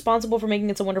who are responsible for making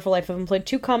It's a Wonderful Life have employed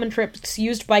 2 common tricks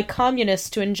used by communists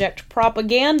to inject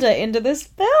propaganda into this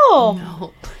film.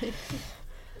 No.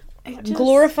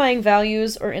 Glorifying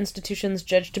values or institutions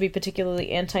judged to be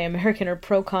particularly anti-American or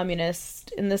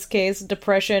pro-communist. In this case,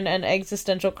 depression and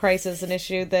existential crisis, an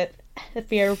issue that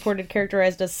FBI reported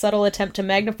characterized as subtle attempt to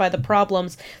magnify the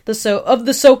problems of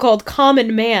the so-called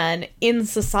common man in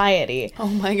society. Oh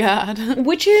my god.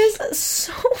 Which is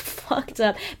so fucked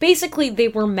up. Basically, they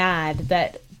were mad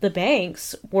that the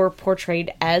banks were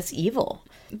portrayed as evil.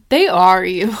 They are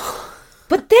evil.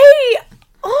 But they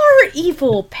are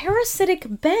evil.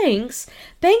 Parasitic banks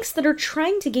that are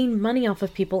trying to gain money off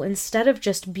of people instead of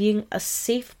just being a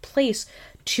safe place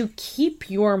to keep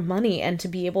your money and to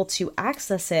be able to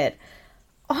access it,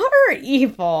 are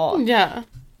evil. Yeah.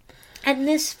 And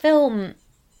this film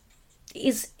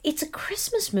it's a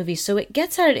Christmas movie, so it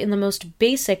gets at it in the most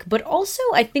basic, but also,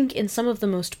 I think, in some of the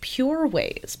most pure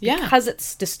ways. Because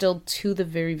it's distilled to the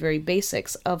very, very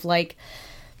basics of, like,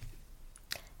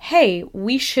 hey,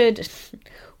 we should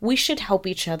help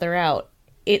each other out.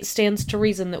 It stands to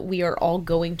reason that we are all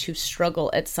going to struggle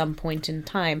at some point in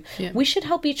time. Yeah. We should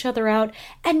help each other out,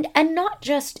 and not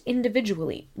just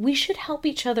individually. We should help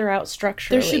each other out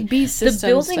structurally. There should be systems. The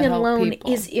building and loan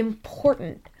people. is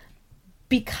important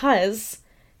because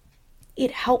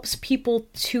it helps people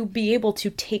to be able to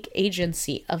take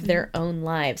agency of their own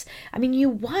lives. I mean, you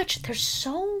watch, there's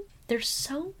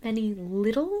so many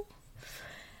little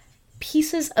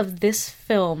pieces of this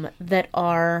film that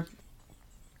are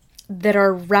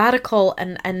radical,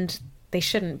 and they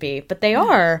shouldn't be, but they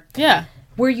are. Yeah.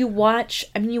 Where you watch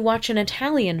an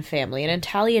Italian family, an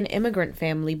Italian immigrant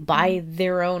family, buy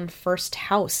their own first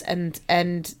house,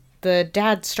 and the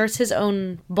dad starts his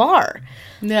own bar.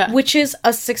 Yeah. Which is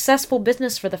a successful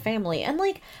business for the family. And,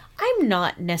 like, I'm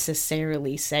not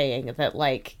necessarily saying that,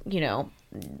 like,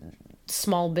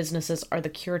 small businesses are the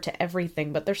cure to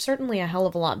everything, but they're certainly a hell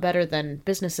of a lot better than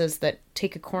businesses that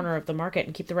take a corner of the market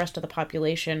and keep the rest of the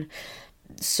population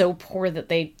so poor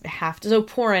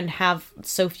and have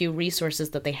so few resources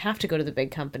that they have to go to the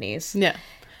big companies. Yeah.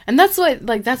 And that's what,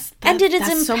 like, and it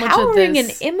is empowering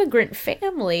an immigrant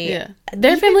family. Yeah.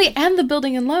 Their family and the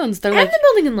building and loans. They're the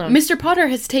building and loans. Mr. Potter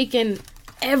has taken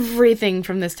everything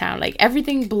from this town. Like,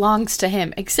 everything belongs to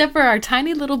him, except for our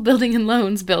tiny little building and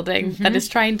loans building that is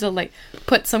trying to, like,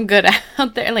 put some good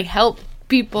out there and, like, help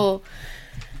people.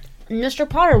 Mr.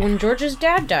 Potter, when George's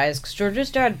dad dies, because George's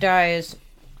dad dies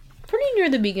pretty near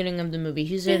the beginning of the movie.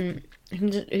 He's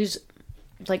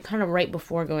like, kind of right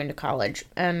before going to college.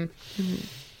 And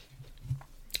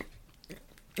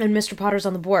Mr. Potter's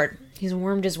on the board. He's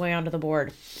wormed his way onto the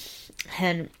board.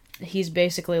 And he's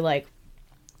basically like,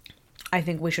 I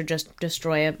think we should just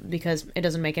destroy it because it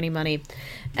doesn't make any money.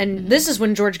 And this is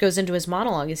when George goes into his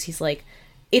monologue, is he's like,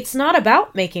 it's not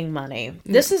about making money.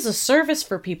 This is a service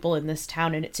for people in this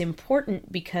town, and it's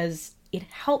important because it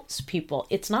helps people.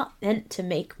 It's not meant to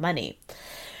make money.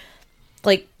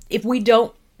 Like, if we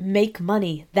don't make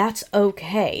money, that's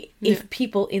okay. Yeah. If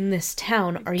people in this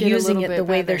town are using it the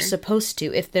way they're supposed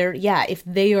to, if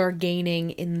they are gaining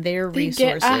in their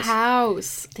resources. They get a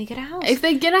house. If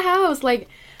they get a house, like,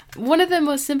 one of the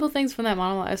most simple things from that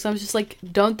monologue, so I was just like,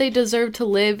 don't they deserve to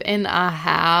live in a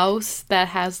house that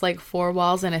has, like, 4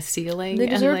 walls and a ceiling? They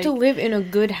deserve to live in a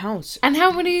good house. And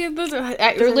how many of those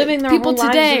they're living their people whole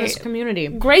today, lives in this community.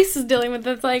 Grace is dealing with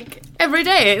this, like, every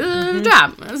day.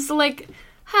 Job. So, like,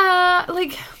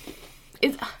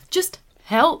 it's just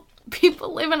help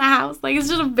people live in a house. Like, it's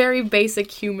just a very basic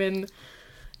human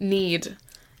need.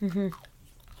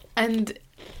 And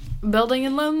building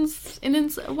in loans in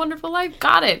It's a Wonderful Life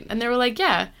got it. And they were like,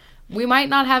 yeah, we might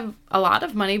not have a lot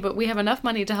of money, but we have enough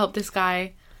money to help this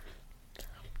guy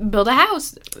build a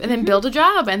house and then build a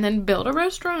job and then build a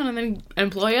restaurant and then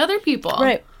employ other people.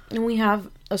 Right. And we have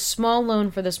a small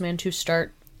loan for this man to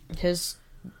start his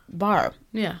bar.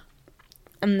 Yeah.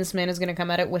 And this man is going to come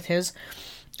at it with his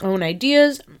own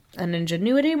ideas and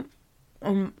ingenuity,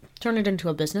 turn it into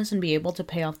a business and be able to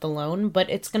pay off the loan. But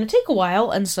it's going to take a while,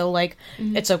 and so, like,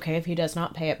 it's okay if he does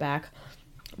not pay it back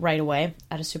right away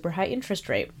at a super high interest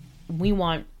rate. We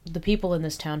want the people in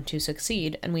this town to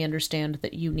succeed, and we understand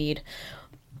that you need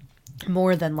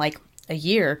more than, like, a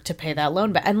year to pay that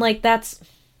loan back. And, like, that's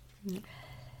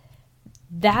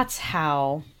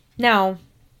how... Now,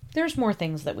 there's more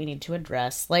things that we need to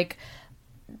address. Like,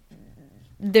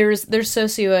 there's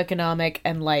socioeconomic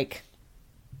and, like,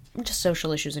 just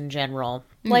social issues in general.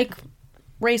 Like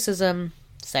racism,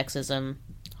 sexism,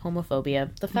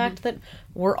 homophobia. The fact that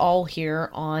we're all here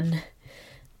on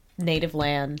native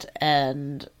land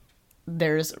and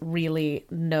there's really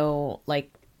no,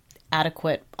 like,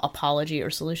 adequate apology or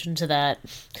solution to that.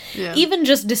 Yeah. Even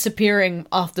just disappearing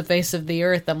off the face of the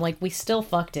earth, I'm like, we still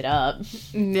fucked it up.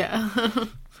 Yeah.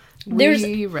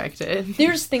 We wrecked it.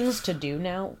 There's things to do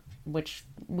now, which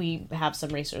we have some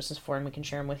resources for, and we can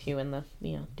share them with you in the,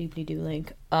 doobly-doo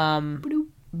link.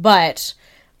 But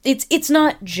it's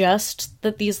not just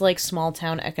that these, like, small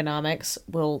town economics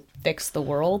will fix the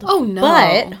world. Oh, no.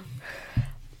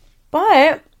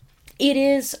 But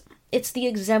it's the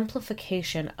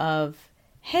exemplification of,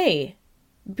 hey,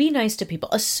 be nice to people.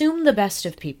 Assume the best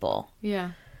of people.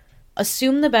 Yeah.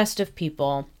 Assume the best of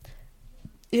people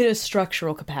in a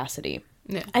structural capacity.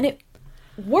 Yeah. And it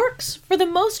works. For the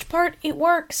most part, it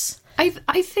works. I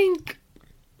think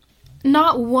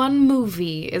not one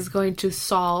movie is going to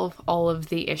solve all of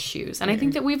the issues. And I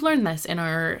think that we've learned this in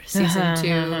our season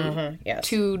 2 yes.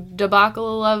 2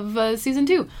 debacle of season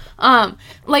 2.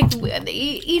 Like,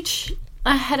 each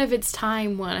ahead of its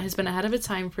time one has been ahead of its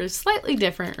time for slightly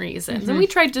different reasons. And we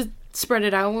tried to spread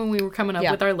it out when we were coming up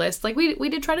with our list. Like, we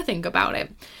did try to think about it.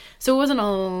 So it wasn't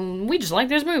all, we just like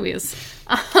those movies.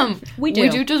 We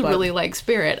do just really like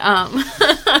Spirit.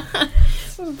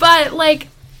 But, like,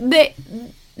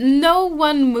 no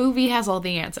one movie has all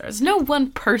the answers. No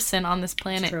one person on this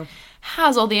planet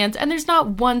has all the answers. And there's not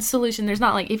one solution. There's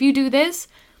not, like, if you do this,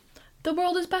 the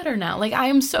world is better now. Like, I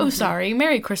am so sorry.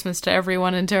 Merry Christmas to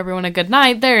everyone and to everyone a good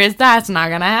night. That's not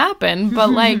gonna happen.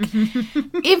 But, like,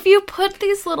 if you put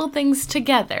these little things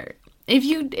together, if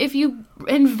you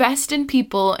invest in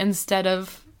people instead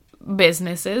of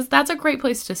businesses, that's a great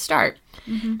place to start.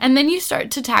 And then you start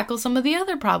to tackle some of the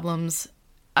other problems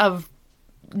of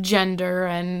gender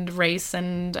and race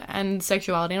and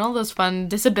sexuality and all those fun,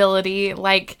 disability.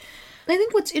 Like, I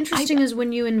think what's interesting is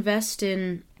when you invest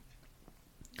in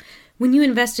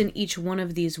each one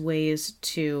of these ways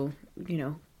to,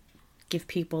 give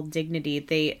people dignity,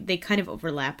 they kind of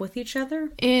overlap with each other.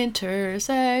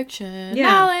 Intersectionality.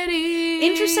 Yeah.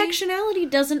 Intersectionality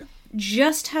doesn't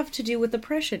just have to do with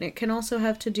oppression. It can also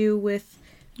have to do with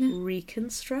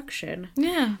reconstruction.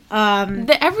 Yeah.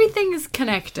 Everything is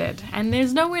connected, and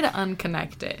there's no way to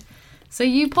unconnect it. So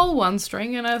you pull one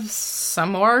string, and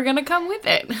some more are going to come with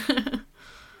it.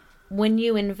 When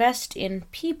you invest in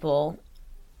people,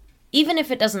 even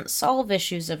if it doesn't solve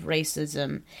issues of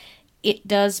racism, it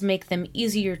does make them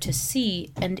easier to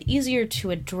see and easier to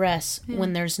address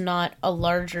when there's not a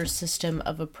larger system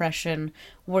of oppression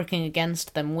working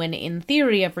against them, when in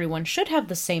theory everyone should have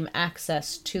the same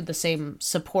access to the same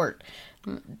support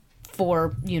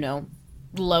for,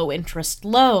 low interest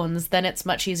loans, then it's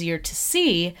much easier to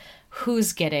see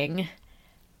who's getting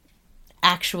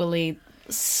actually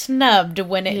snubbed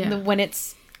when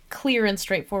it's clear and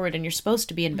straightforward and you're supposed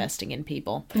to be investing in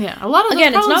people. Yeah, a lot of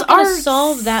Again, it's not going to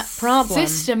solve that problem.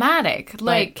 Systematic.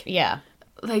 Like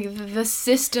the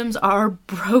systems are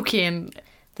broken.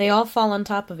 They all fall on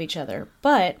top of each other.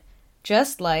 But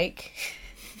just like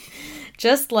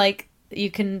you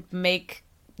can make,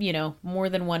 more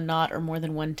than one knot or more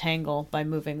than one tangle by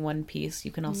moving one piece,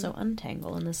 you can also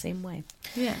untangle in the same way.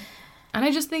 Yeah. And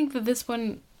I just think that this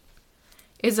one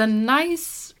is a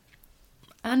nice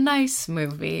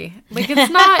movie. Like,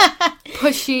 it's not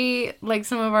pushy like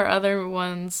some of our other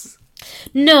ones.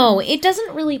 No, it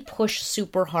doesn't really push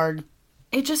super hard.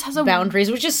 It just has boundaries,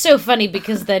 which is so funny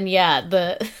because then,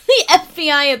 the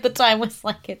FBI at the time was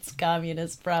like, it's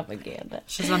communist propaganda.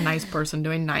 She's a nice person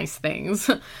doing nice things.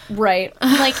 Right.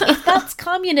 Like, if that's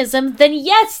communism, then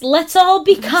yes, let's all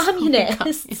be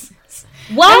communists.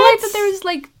 What? I like that there was,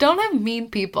 like, don't have mean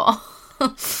people.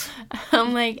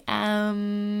 I'm like,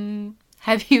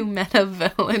 have you met a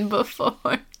villain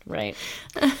before? Right.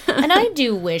 And I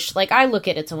do wish, like, I look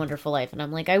at It's a Wonderful Life and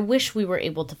I'm like, I wish we were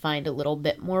able to find a little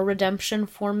bit more redemption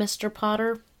for Mr.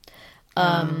 Potter.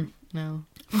 No.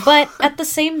 But at the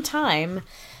same time,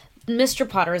 Mr.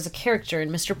 Potter is a character,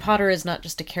 and Mr. Potter is not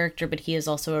just a character, but he is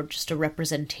also just a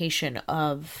representation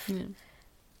of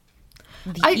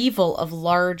the evil of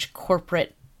large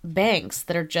corporate banks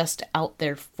that are just out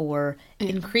there for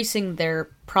increasing their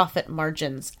profit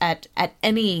margins at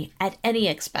any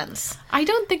expense. I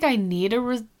don't think I need a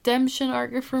redemption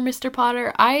arc for Mr.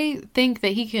 Potter. I think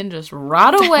that he can just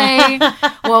rot away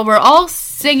while we're all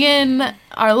singing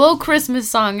our little Christmas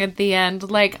song at the end.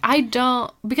 Like,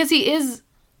 because he is,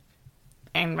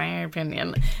 in my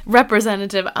opinion,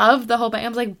 representative of the whole bank.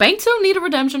 I'm like, banks don't need a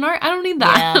redemption arc. I don't need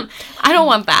that. Yeah. I don't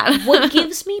want that. What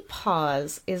gives me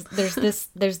pause is there's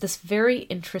this very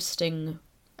interesting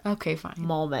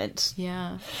moment.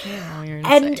 Yeah.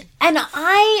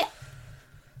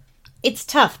 It's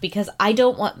tough because I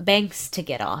don't want banks to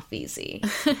get off easy,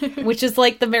 which is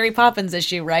like the Mary Poppins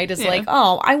issue, right? It's like,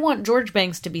 oh, I want George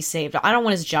Banks to be saved. I don't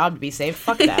want his job to be saved.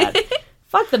 Fuck that.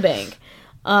 Fuck the bank.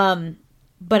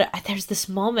 But there's this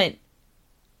moment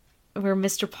where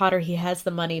Mr. Potter, he has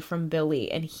the money from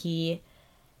Billy, and he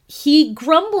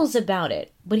grumbles about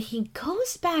it, but he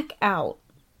goes back out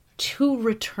to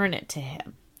return it to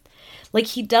him. Like,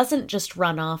 he doesn't just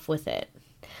run off with it.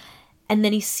 And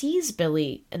then he sees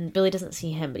Billy, and Billy doesn't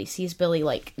see him, but he sees Billy,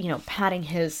 like, patting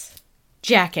his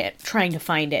jacket, trying to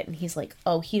find it, and he's like,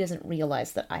 oh, he doesn't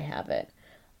realize that I have it.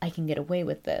 I can get away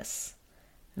with this.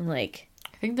 I'm like...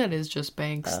 I think that is just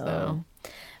Banks, though.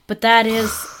 But that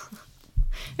is...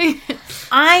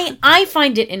 I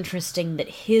find it interesting that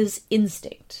his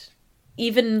instinct,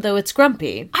 even though it's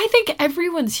grumpy... I think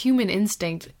everyone's human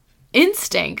instinct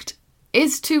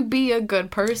is to be a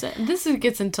good person. This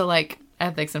gets into, like,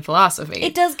 ethics and philosophy.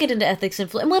 It does get into ethics and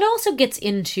philosophy. And it also gets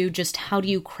into just how do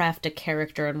you craft a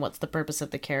character and what's the purpose of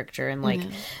the character. And, like,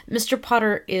 Mr.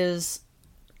 Potter is...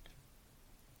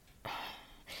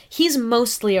 He's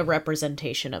mostly a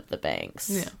representation of the banks.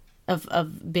 Yeah.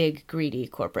 Of big, greedy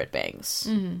corporate banks.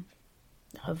 Mm-hmm.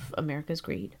 Of America's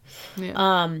greed.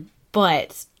 Yeah.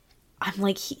 But I'm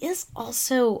like, he is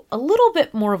also a little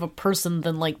bit more of a person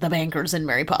than, like, the bankers in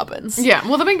Mary Poppins. Yeah,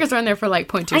 well, the bankers are in there for, like,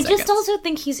 0.2 seconds. I just also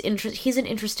think he's an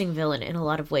interesting villain in a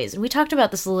lot of ways. And we talked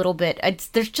about this a little bit.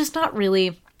 There's just not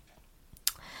really...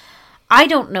 I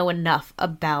don't know enough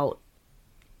about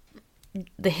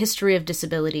the history of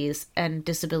disabilities and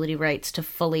disability rights to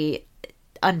fully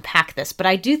unpack this, but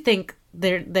I do think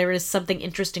there is something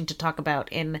interesting to talk about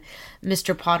in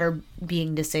Mr. Potter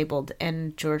being disabled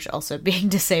and George also being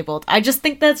disabled. I just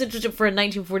think that's interesting for a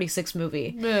 1946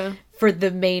 movie. Yeah. For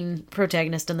the main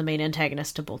protagonist and the main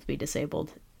antagonist to both be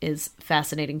disabled is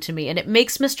fascinating to me, and it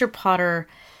makes Mr. Potter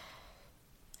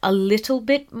a little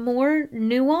bit more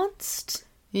nuanced.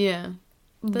 Yeah.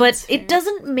 But fair. It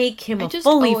doesn't make him a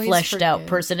fully fleshed out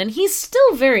person, and he's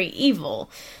still very evil.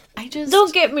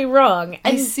 Don't get me wrong.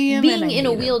 I see him being in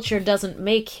a wheelchair doesn't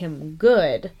make him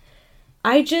good.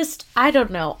 I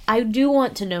don't know. I do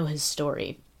want to know his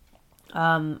story.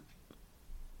 I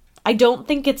don't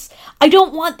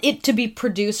want it to be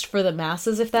produced for the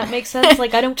masses, if that makes sense.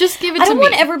 Like, I don't just give it to me. I don't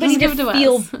want everybody to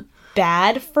feel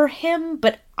bad for him,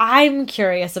 but I'm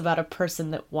curious about a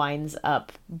person that winds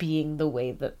up being the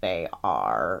way that they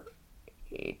are.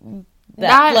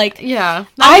 that. Like, yeah.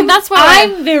 I mean, that's why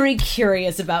I'm very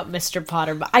curious about Mr.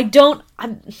 Potter, but I don't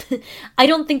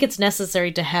think it's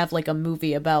necessary to have like a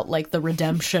movie about like the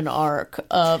redemption arc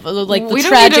of like the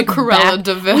tragic Cruella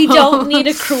de Vil. We don't need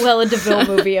a Cruella de Vil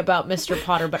movie about Mr.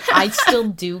 Potter, but I still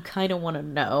do kind of want to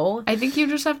know. I think you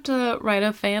just have to write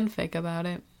a fanfic about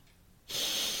it.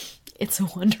 It's a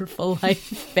Wonderful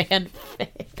Life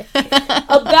fanfic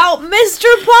about Mr.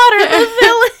 Potter the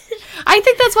villain. I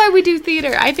think that's why we do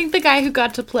theater. I think the guy who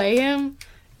got to play him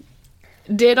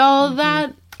did all of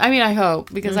that. I mean, I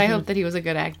hope, because I hope that he was a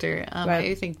good actor.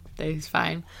 Right. I think that he's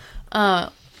fine.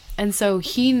 And so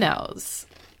he knows.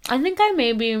 I think I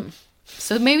maybe...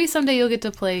 So maybe someday you'll get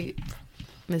to play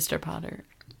Mr. Potter,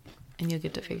 and you'll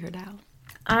get to figure it out.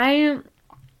 I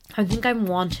think I'm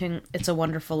wanting It's a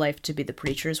Wonderful Life to be the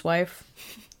preacher's wife.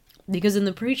 Because in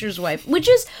The Preacher's Wife,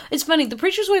 it's funny, The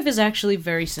Preacher's Wife is actually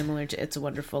very similar to It's a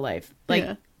Wonderful Life.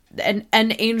 Like, an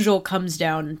angel comes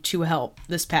down to help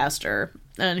this pastor,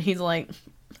 and he's like,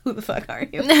 who the fuck are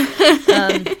you?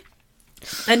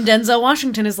 And Denzel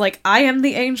Washington is like, I am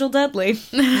the Angel Dudley.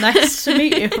 Nice to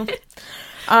meet you.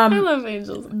 I love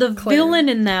angels. The villain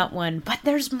in that one, but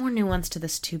there's more nuance to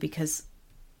this too, because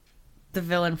the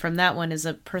villain from that one is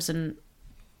a person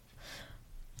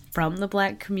from the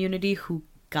Black community who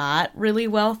got really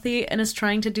wealthy and is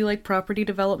trying to do like property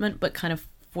development, but kind of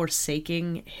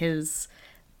forsaking his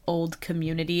old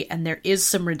community. And there is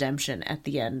some redemption at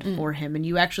the end for him, and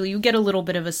you get a little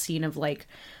bit of a scene of like,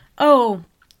 oh,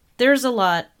 there's a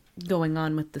lot going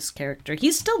on with this character.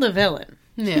 He's still the villain.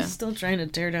 He's still trying to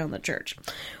tear down the church,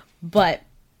 but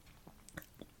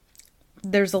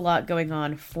there's a lot going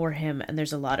on for him, and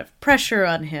there's a lot of pressure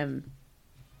on him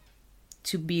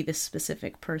to be this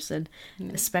specific person,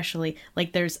 especially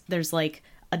like there's like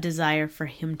a desire for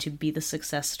him to be the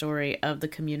success story of the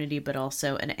community, but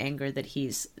also an anger that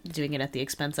he's doing it at the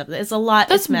expense of. It's a lot.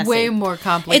 That's it's messy. way more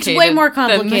complicated. It's way more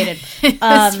complicated.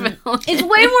 It's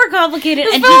way more complicated.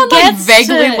 And he gets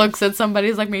vaguely looks at somebody.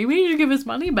 He's like, maybe he should give his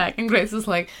money back. And Grace is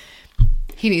like,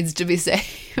 he needs to be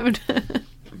saved.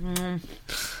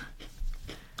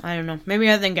 I don't know. Maybe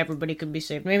I think everybody could be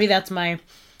saved. Maybe that's my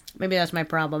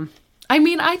problem. I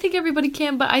mean, I think everybody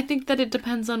can, but I think that it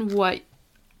depends on what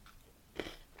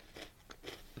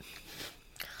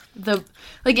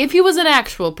if he was an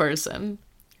actual person,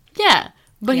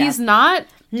 but he's not.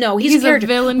 No, he's a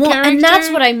villain character, and that's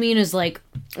what I mean is like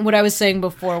what I was saying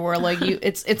before, where like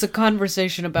it's a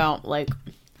conversation about like,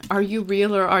 are you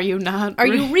real or are you not? Are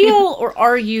you real or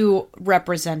are you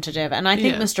representative? And I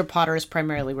think Mr. Potter is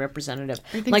primarily representative.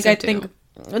 I think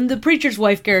and the preacher's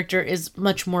wife character is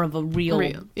much more of a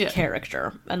real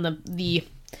character, and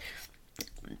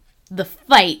the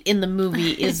fight in the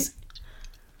movie is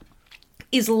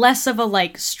less of a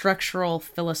like structural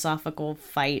philosophical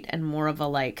fight and more of a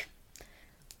like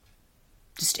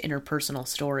just interpersonal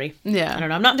story. Yeah, I don't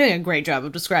know. I'm not doing a great job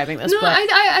of describing this. No, but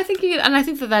I think I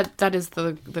think that is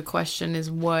the question is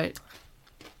what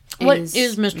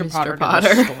is Mr.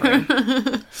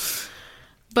 Potter?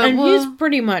 But he's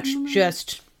pretty much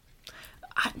just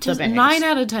 9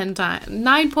 out of 10 times.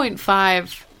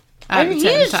 9.5 out of 10 times.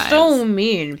 He's so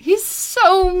mean. He's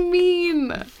so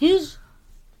mean. He's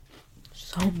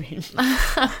so mean.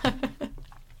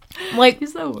 Like,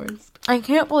 he's the worst. I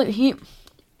can't believe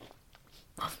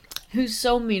he's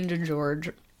so mean to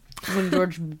George when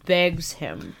George begs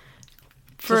him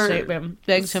to save him.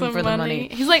 Begs him for the money.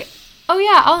 He's like, oh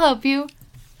yeah, I'll help you.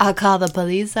 I'll call the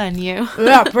police on you.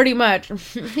 Yeah, pretty much.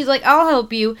 He's like, I'll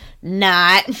help you.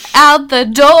 Not. Out the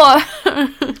door.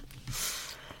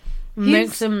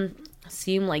 Makes him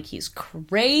seem like he's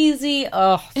crazy.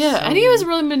 Oh, yeah, and he was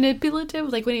really manipulative.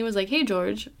 Like when he was like, hey,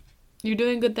 George, you're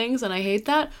doing good things and I hate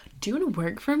that. Do you want to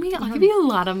work for me? I'll give you a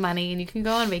lot of money and you can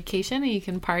go on vacation and you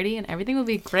can party and everything will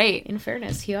be great. In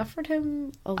fairness, he offered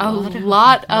him a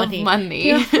lot of money.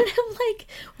 He offered him like,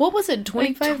 what was it,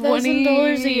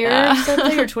 $25,000 a year or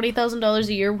something? Or $20,000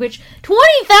 a year, which $20,000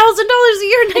 a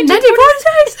year in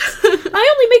 1946?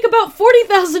 I only make about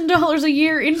 $40,000 a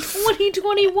year in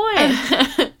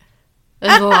 2021.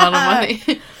 That's a lot of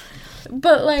money.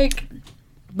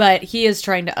 But he is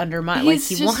trying to undermine, like,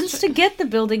 he wants to get the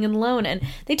building and loan. And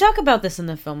they talk about this in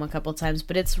the film a couple times,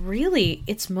 but it's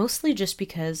mostly just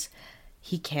because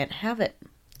he can't have it.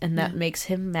 And that makes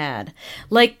him mad.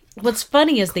 Like, what's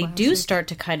funny is they do start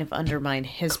to kind of undermine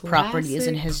his properties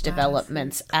and his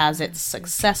developments as it's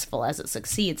successful, as it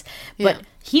succeeds. But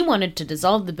he wanted to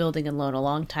dissolve the building and loan a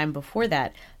long time before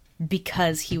that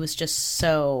because he was just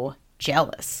so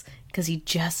jealous. Because he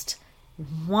just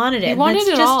wanted it. He wanted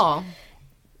it all.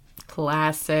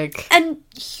 Classic. And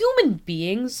human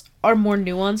beings are more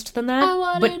nuanced than that. I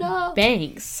want it all.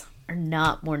 Banks are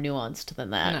not more nuanced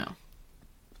than that. No.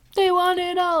 They want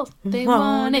it all. They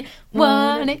want it,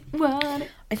 want it, want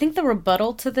it. I think the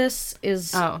rebuttal to this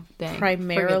is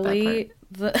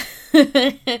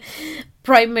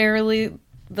primarily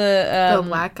the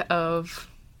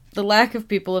lack of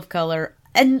people of color.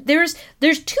 And there's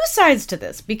two sides to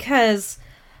this, because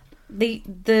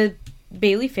the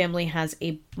Bailey family has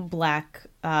a black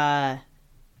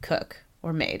cook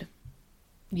or maid.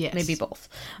 Yes. Maybe both.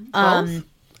 Both?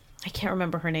 I can't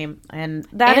remember her name. And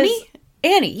that Annie? is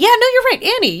Annie. Yeah, no, you're right.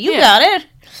 Annie, you got it.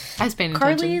 I was paying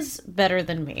attention. Carly's better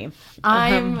than me.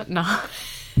 I'm not.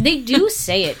 They do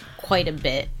say it quite a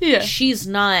bit. Yeah. She's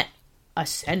not a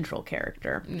central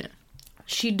character. Yeah.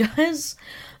 She does.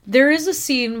 There is a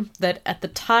scene that at the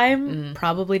time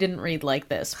probably didn't read like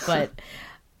this, but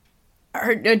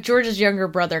George's younger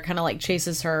brother kind of like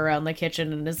chases her around the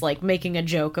kitchen and is like making a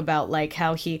joke about like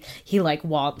how he like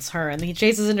wants her, and he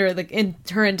chases her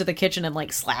into the kitchen and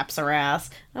like slaps her ass.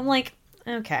 I'm like,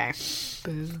 okay,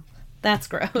 Boo. that's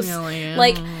gross. Really?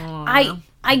 Like,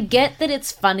 I get that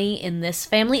it's funny in this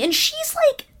family, and she's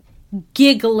like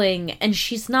giggling, and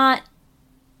she's not.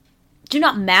 You're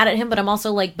not mad at him, but I'm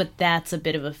also like, but that's a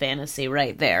bit of a fantasy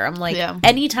right there. I'm like,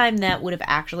 anytime that would have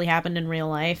actually happened in real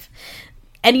life,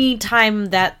 anytime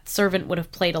that servant would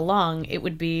have played along, it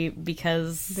would be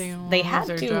because they had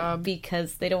to,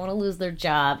 because they don't want to lose their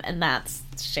job, and that's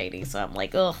shady. So I'm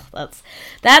like, ugh,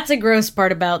 that's a gross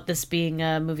part about this being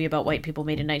a movie about white people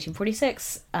made in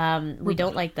 1946. We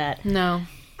don't like that. No.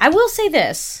 I will say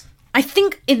this. I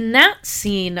think in that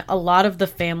scene, a lot of the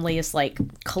family's like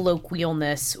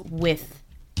colloquialness with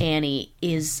Annie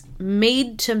is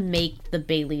made to make the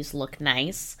Baileys look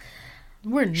nice.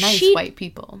 We're nice white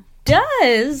people.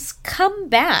 Does come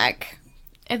back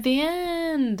at the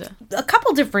end a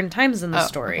couple different times in the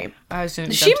story. Okay. I was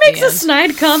she makes a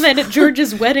snide comment at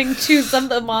George's wedding to some of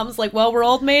the moms, like, "Well, we're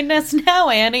old maidens now,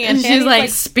 Annie," and she's like,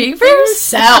 "Speak for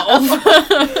yourself."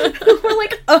 We're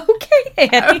like, "Okay,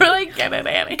 Annie." We're like, "Get it,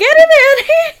 Annie. Get it,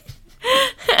 Annie."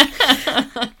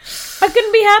 I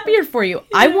couldn't be happier for you.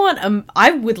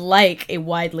 I would like a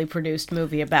widely produced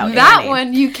movie about that Annie.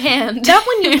 one. You can. That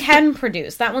one you can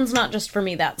produce. That one's not just for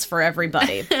me. That's for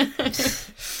everybody.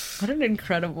 What an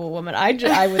incredible woman. I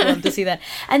would love to see that.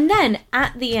 And then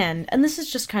at the end, and this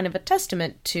is just kind of a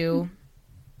testament to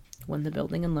when the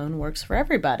building and loan works for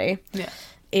everybody,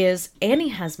 is Annie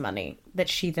has money that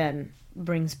she then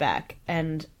brings back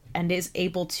and is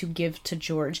able to give to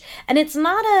George. And it's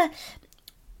not a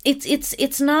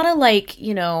like,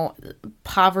 you know,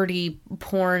 poverty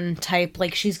porn type,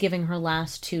 like she's giving her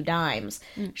last 2 dimes.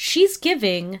 She's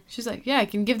like, yeah, I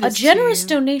can give this a generous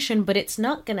donation, but it's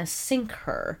not gonna sink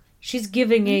her. She's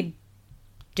giving a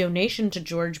donation to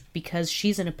George because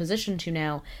she's in a position to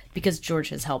now, because George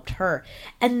has helped her.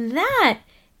 And that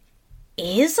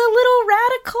is a little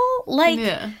radical. Like,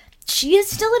 she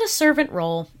is still in a servant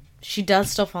role. She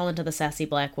does still fall into the sassy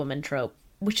black woman trope,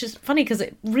 which is funny because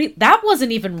that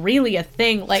wasn't even really a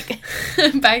thing. Like,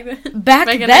 back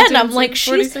then, I'm like,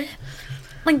 she's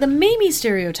like, the Mamie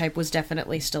stereotype was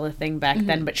definitely still a thing back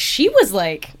then, but she was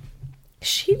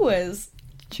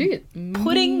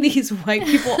putting these white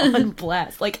people on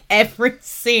blast, like every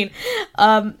scene.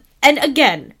 And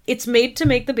again, it's made to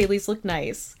make the Baileys look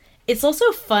nice. It's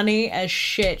also funny as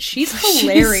shit. She's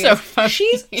hilarious.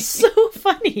 She's so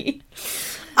funny.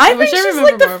 I think she's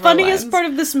like the funniest part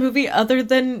of this movie, other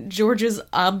than George's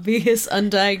obvious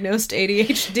undiagnosed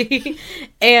ADHD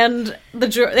and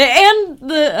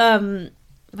the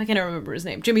I can't remember his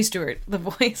name. Jimmy Stewart, the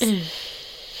voice.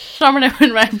 Shaman with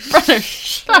my brother.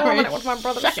 Shaman with my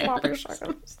brother.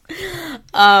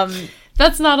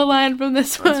 That's not a line from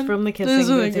this one. It's from The Kissing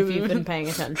Booth, if you've been paying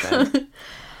attention.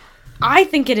 I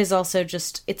think it is also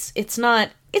just it's not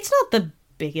the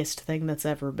biggest thing that's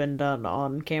ever been done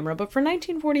on camera, but for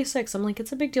 1946, I'm like,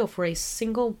 it's a big deal for a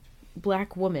single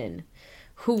black woman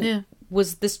who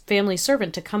was this family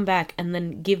servant to come back and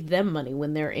then give them money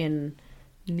when they're in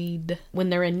need, when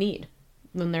they're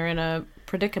in a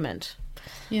predicament.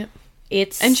 Yeah.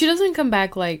 And she doesn't come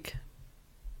back like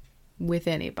with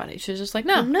anybody. She's just like,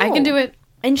 no, I can do it.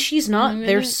 And she's not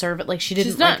their servant. Like, she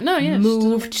didn't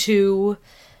move to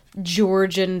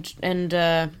George and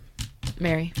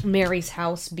Mary's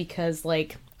house because,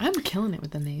 like, I'm killing it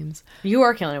with the names. You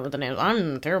are killing it with the names.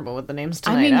 I'm terrible with the names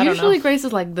tonight. I mean, usually know. Grace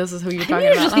is like, this is who you're talking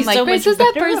about. I'm like, so Grace is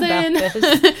that person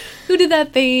who did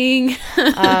that thing.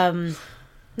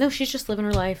 No, she's just living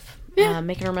her life,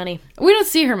 making her money. We don't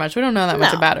see her much. We don't know that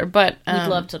much about her, but we'd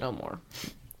love to know more.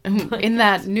 In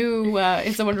that new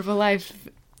It's a Wonderful Life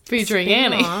featuring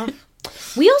Annie.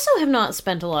 We also have not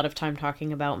spent a lot of time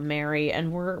talking about Mary,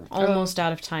 and we're almost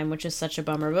out of time, which is such a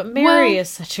bummer. But Mary is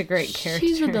such a great character.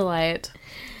 She's a delight.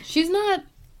 She's not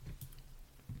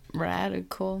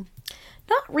radical.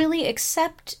 Not really,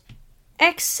 except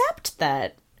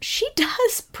that she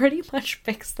does pretty much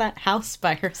fix that house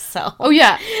by herself. Oh,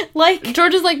 yeah. Like,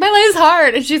 George is like, my life is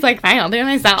hard. And she's like, fine, I'll do it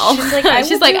myself.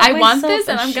 She's like, I want this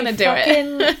and I'm going to do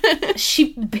it.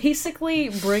 She basically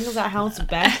brings that house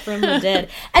back from the dead.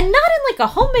 And not in like a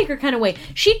homemaker kind of way.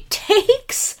 She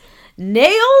takes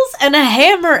nails and a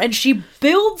hammer and she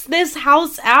builds this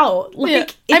house out.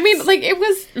 Like, I mean, like, it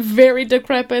was very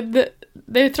decrepit.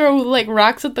 They throw like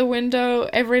rocks at the window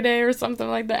every day or something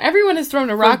like that. Everyone has thrown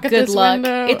a rock at this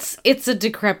window. It's a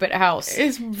decrepit house.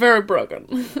 It's very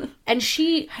broken. And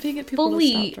she how do you get people to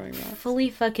stop throwing rocks? Fully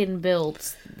fucking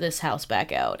builds this house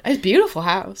back out. It's a beautiful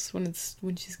house when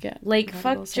she's like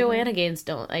fuck Joanna Gaines.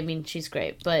 I mean, she's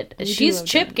great, but she's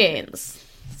Chip Gaines.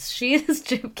 She is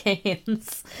Chip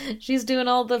Gaines. She's doing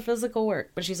all the physical work,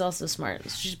 but she's also smart.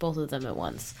 She's both of them at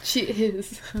once. She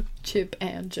is Chip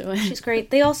and Joanne. She's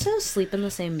great. They also sleep in the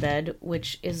same bed,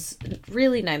 which is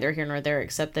really neither here nor there,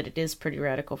 except that it is pretty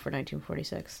radical for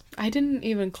 1946. I didn't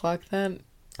even clock that.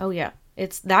 Oh yeah,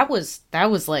 that was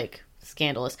like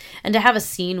scandalous, and to have a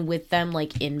scene with them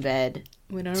like in bed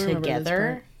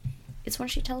together. It's when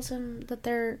she tells him that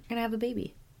they're gonna have a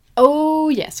baby. Oh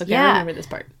yes, okay, yeah. I remember this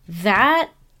part. That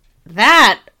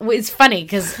was funny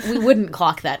because we wouldn't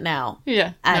clock that now.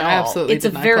 Yeah, at all. Absolutely. It's a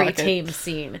very tame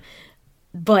scene,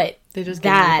 but they just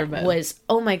that was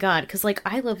oh my god! Because like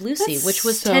I Love Lucy, which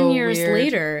was so 10 years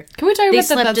later. Can we talk about they that?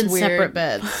 slept in weird. Separate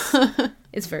beds.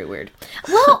 It's very weird.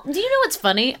 Well, do you know what's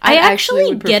funny? I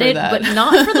actually get it, but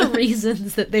not for the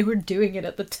reasons that they were doing it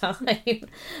at the time.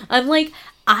 I'm like,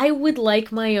 I would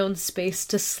like my own space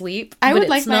to sleep. I would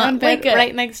like my own bed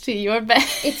right next to your bed.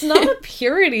 It's not a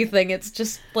purity thing. It's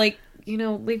just like,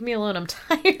 leave me alone. I'm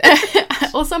tired.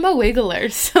 Also, I'm a wiggler,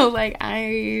 so like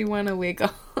I want to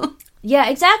wiggle. Yeah,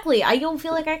 exactly. I don't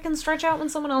feel like I can stretch out when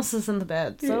someone else is in the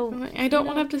bed. So I don't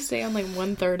want to have to stay on like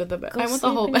 1/3 of the bed. I want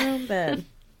the whole bed.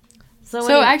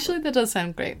 So actually, that does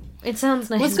sound great. It sounds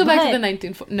nice. Let's go back to the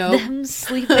 1940s. No. Them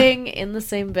sleeping in the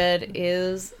same bed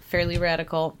is fairly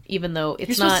radical, even though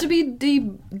it's You're supposed to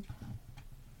be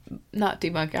not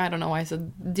debunking. I don't know why I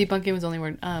said debunking was the only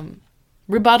word.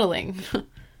 Rebuttaling.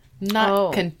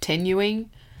 Not continuing.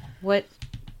 What?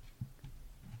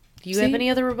 Do you have any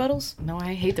other rebuttals? No,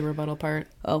 I hate the rebuttal part.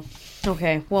 Oh.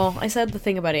 Okay. Well, I said the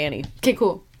thing about Annie. Okay,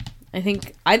 cool. I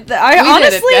think I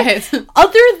honestly,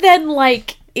 other than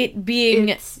like it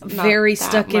being very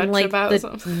stuck in like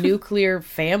the nuclear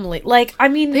family, like I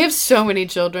mean, they have so many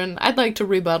children. I'd like to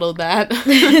rebuttal that.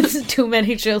 It's too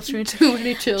many children.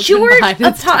 George,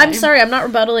 I'm sorry, I'm not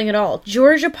rebuttaling at all.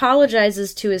 George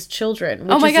apologizes to his children.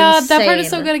 Which oh my is god, insane. That part is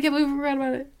so good. I can't believe we forgot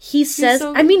about it. He says,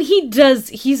 I mean, he does.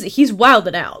 He's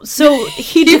wilding out. So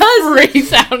he does.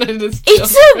 Freaks out at his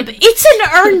children. It's an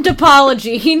earned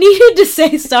apology. He needed to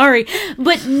say sorry,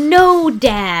 but no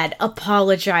dad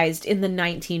apologized in the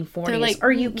 1940s. They're like,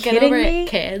 are you kidding me,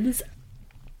 kids?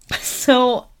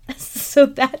 So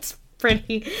that's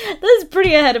pretty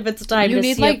ahead of its time. You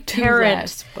need see like a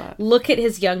parent look at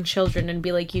his young children and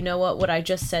be like, you know what I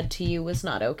just said to you was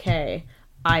not okay.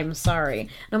 I'm sorry. And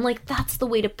I'm like, that's the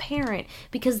way to parent,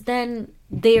 because then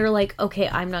they are like, okay,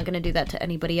 I'm not going to do that to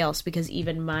anybody else, because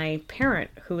even my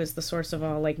parent, who is the source of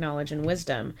all like knowledge and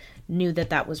wisdom, knew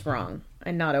that was wrong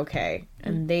and not okay,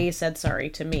 and they said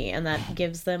sorry to me, and that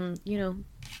gives them,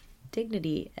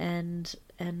 dignity and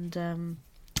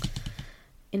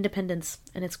independence,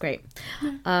 and it's great.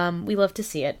 We love to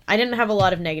see it. I didn't have a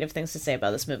lot of negative things to say about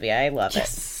this movie. I love it,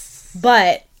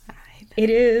 but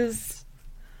it's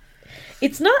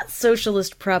not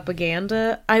socialist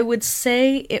propaganda. I would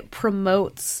say it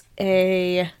promotes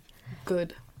it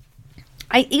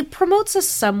promotes a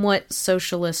somewhat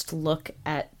socialist look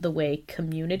at the way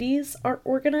communities are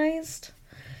organized.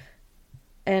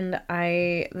 And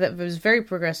that was very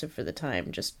progressive for the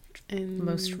time, just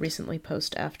most recently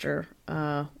after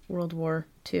World War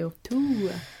II.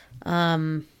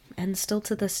 And still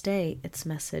to this day, its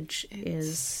message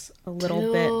is a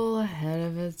little bit ahead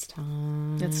of its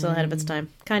time. It's still ahead of its time,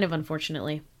 kind of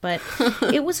unfortunately. But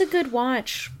it was a good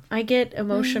watch. I get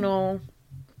emotional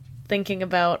thinking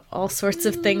about all sorts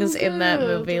of things in that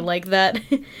movie, like that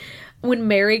when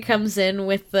Mary comes in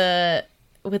with the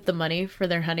money for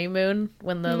their honeymoon,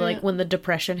 when the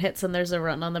depression hits and there's a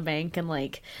run on the bank, and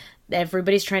like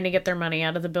everybody's trying to get their money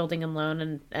out of the building and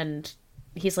loan, and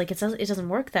he's like, it doesn't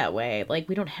work that way. Like,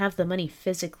 we don't have the money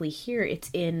physically here. It's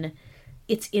in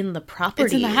the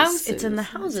properties. It's in the houses. It's in the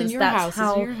houses. It's in your That's house.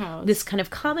 how it's your house. This kind of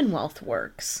commonwealth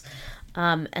works.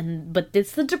 But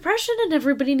it's the Depression and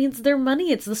everybody needs their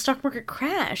money. It's the stock market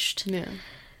crashed. Yeah.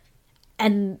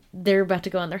 And they're about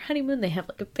to go on their honeymoon. They have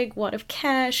like a big wad of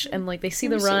cash, and like they see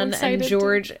the I'm so run. excited And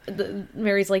George,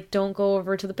 Mary's like, "Don't go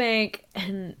over to the bank,"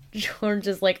 and George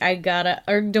is like, "I gotta,"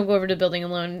 or "Don't go over to the building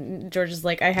alone." George is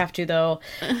like, "I have to though."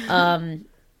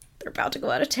 They're about to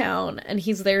go out of town, and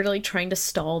he's there to like trying to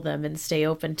stall them and stay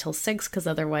open till 6 because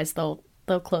otherwise they'll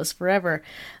close forever.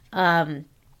 And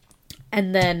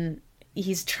then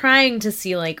he's trying to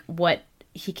see like what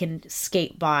he can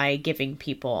skate by giving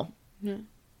people. Yeah.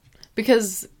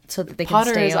 Because so that they can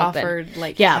Potter stay is open. offered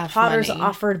like half Potter's money.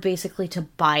 offered basically to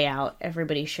buy out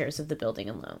everybody's shares of the building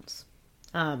and loans.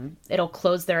 It'll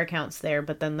close their accounts there,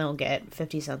 but then they'll get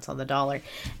 50 cents on the dollar.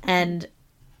 And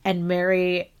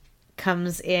Mary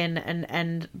comes in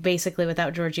and basically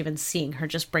without George even seeing her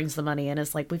just brings the money and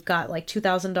is like, "We've got like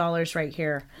 $2,000 right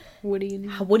here. What do you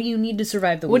need? What do you need to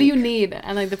survive the week? What do you need?"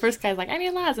 And like the first guy's like, "I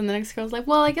need lots," and the next girl's like,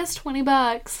 "Well, I guess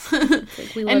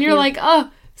 $20." We love And you're you. like,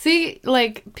 "Oh, see,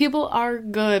 like people are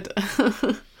good.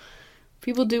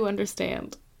 People do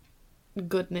understand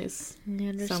goodness. I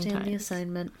understand the sometimes."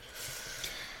 assignment.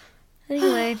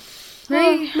 Anyway,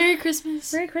 Merry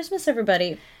Christmas. Merry Christmas,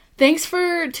 everybody. Thanks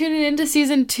for tuning in to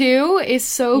season 2. It's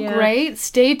so Yeah. great.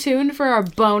 Stay tuned for our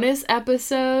bonus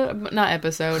episode. Not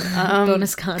episode.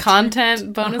 Bonus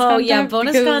content. Bonus Oh, content. yeah,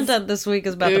 bonus because- content this week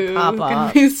is about to pop gonna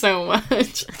off. be so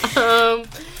much.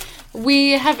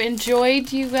 We have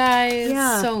enjoyed you guys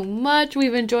Yeah. so much.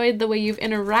 We've enjoyed the way you've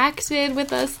interacted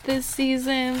with us this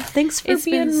season. Thanks for It's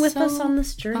been being with so us on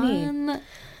this journey. fun.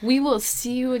 We will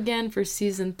see you again for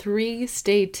season 3.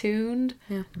 Stay tuned. ...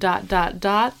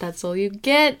 That's all you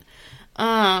get.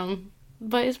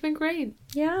 But it's been great.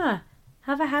 Yeah.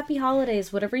 Have a happy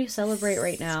holidays, whatever you celebrate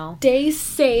right now. Stay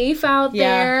safe out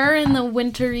Yeah. there in the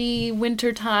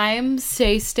winter time.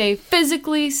 Stay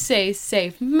physically, stay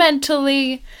safe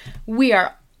mentally. We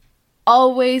are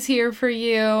always here for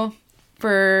you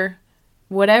for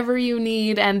whatever you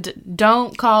need, and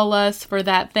don't call us for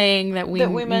that thing that we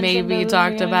maybe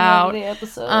talked about.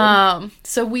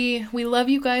 So we love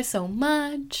you guys so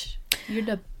much. You're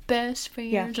the best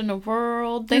fans in the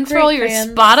world. Thanks for all great your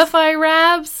fans. Spotify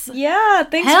raps. Yeah,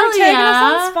 thanks Hell for tagging yeah.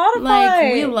 us on Spotify.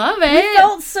 Like, we love it. We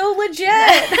felt so legit.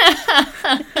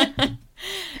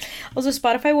 Also,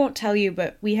 Spotify won't tell you,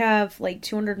 but we have like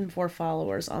 204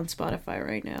 followers on Spotify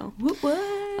right now.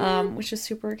 Which is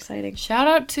super exciting. Shout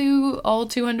out to all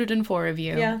 204 of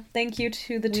you. Yeah, thank you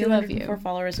to the We love 204 you.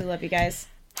 followers. We love you guys.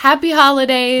 Happy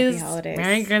holidays. Happy holidays.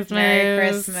 Merry Christmas. Merry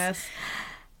Christmas.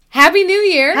 Happy New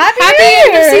Year. Happy New New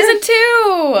Year. Year. Season 2.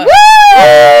 Woo!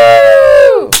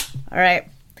 All right.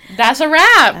 That's a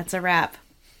wrap. That's a wrap.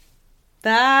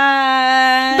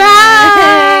 Bye.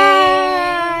 Bye.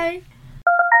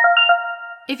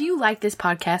 If you like this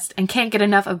podcast and can't get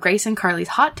enough of Grace and Carly's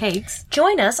hot takes,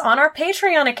 Join us on our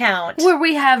Patreon account. where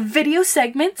we have video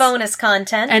segments Bonus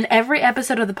content. and every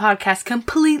episode of the podcast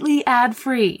completely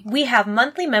ad-free. We have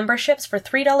monthly memberships for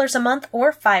 $3 a month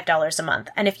or $5 a month.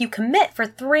 And if you commit for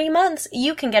 3 months,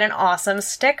 you can get an awesome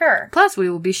sticker. Plus, we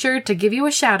will be sure to give you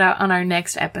a shout out on our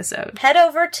next episode. Head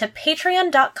over to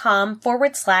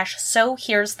patreon.com/so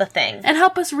here's the thing. And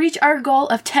help us reach our goal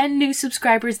of 10 new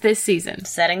subscribers this season.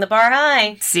 Setting the bar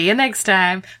high. See you next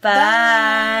time.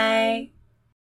 Bye.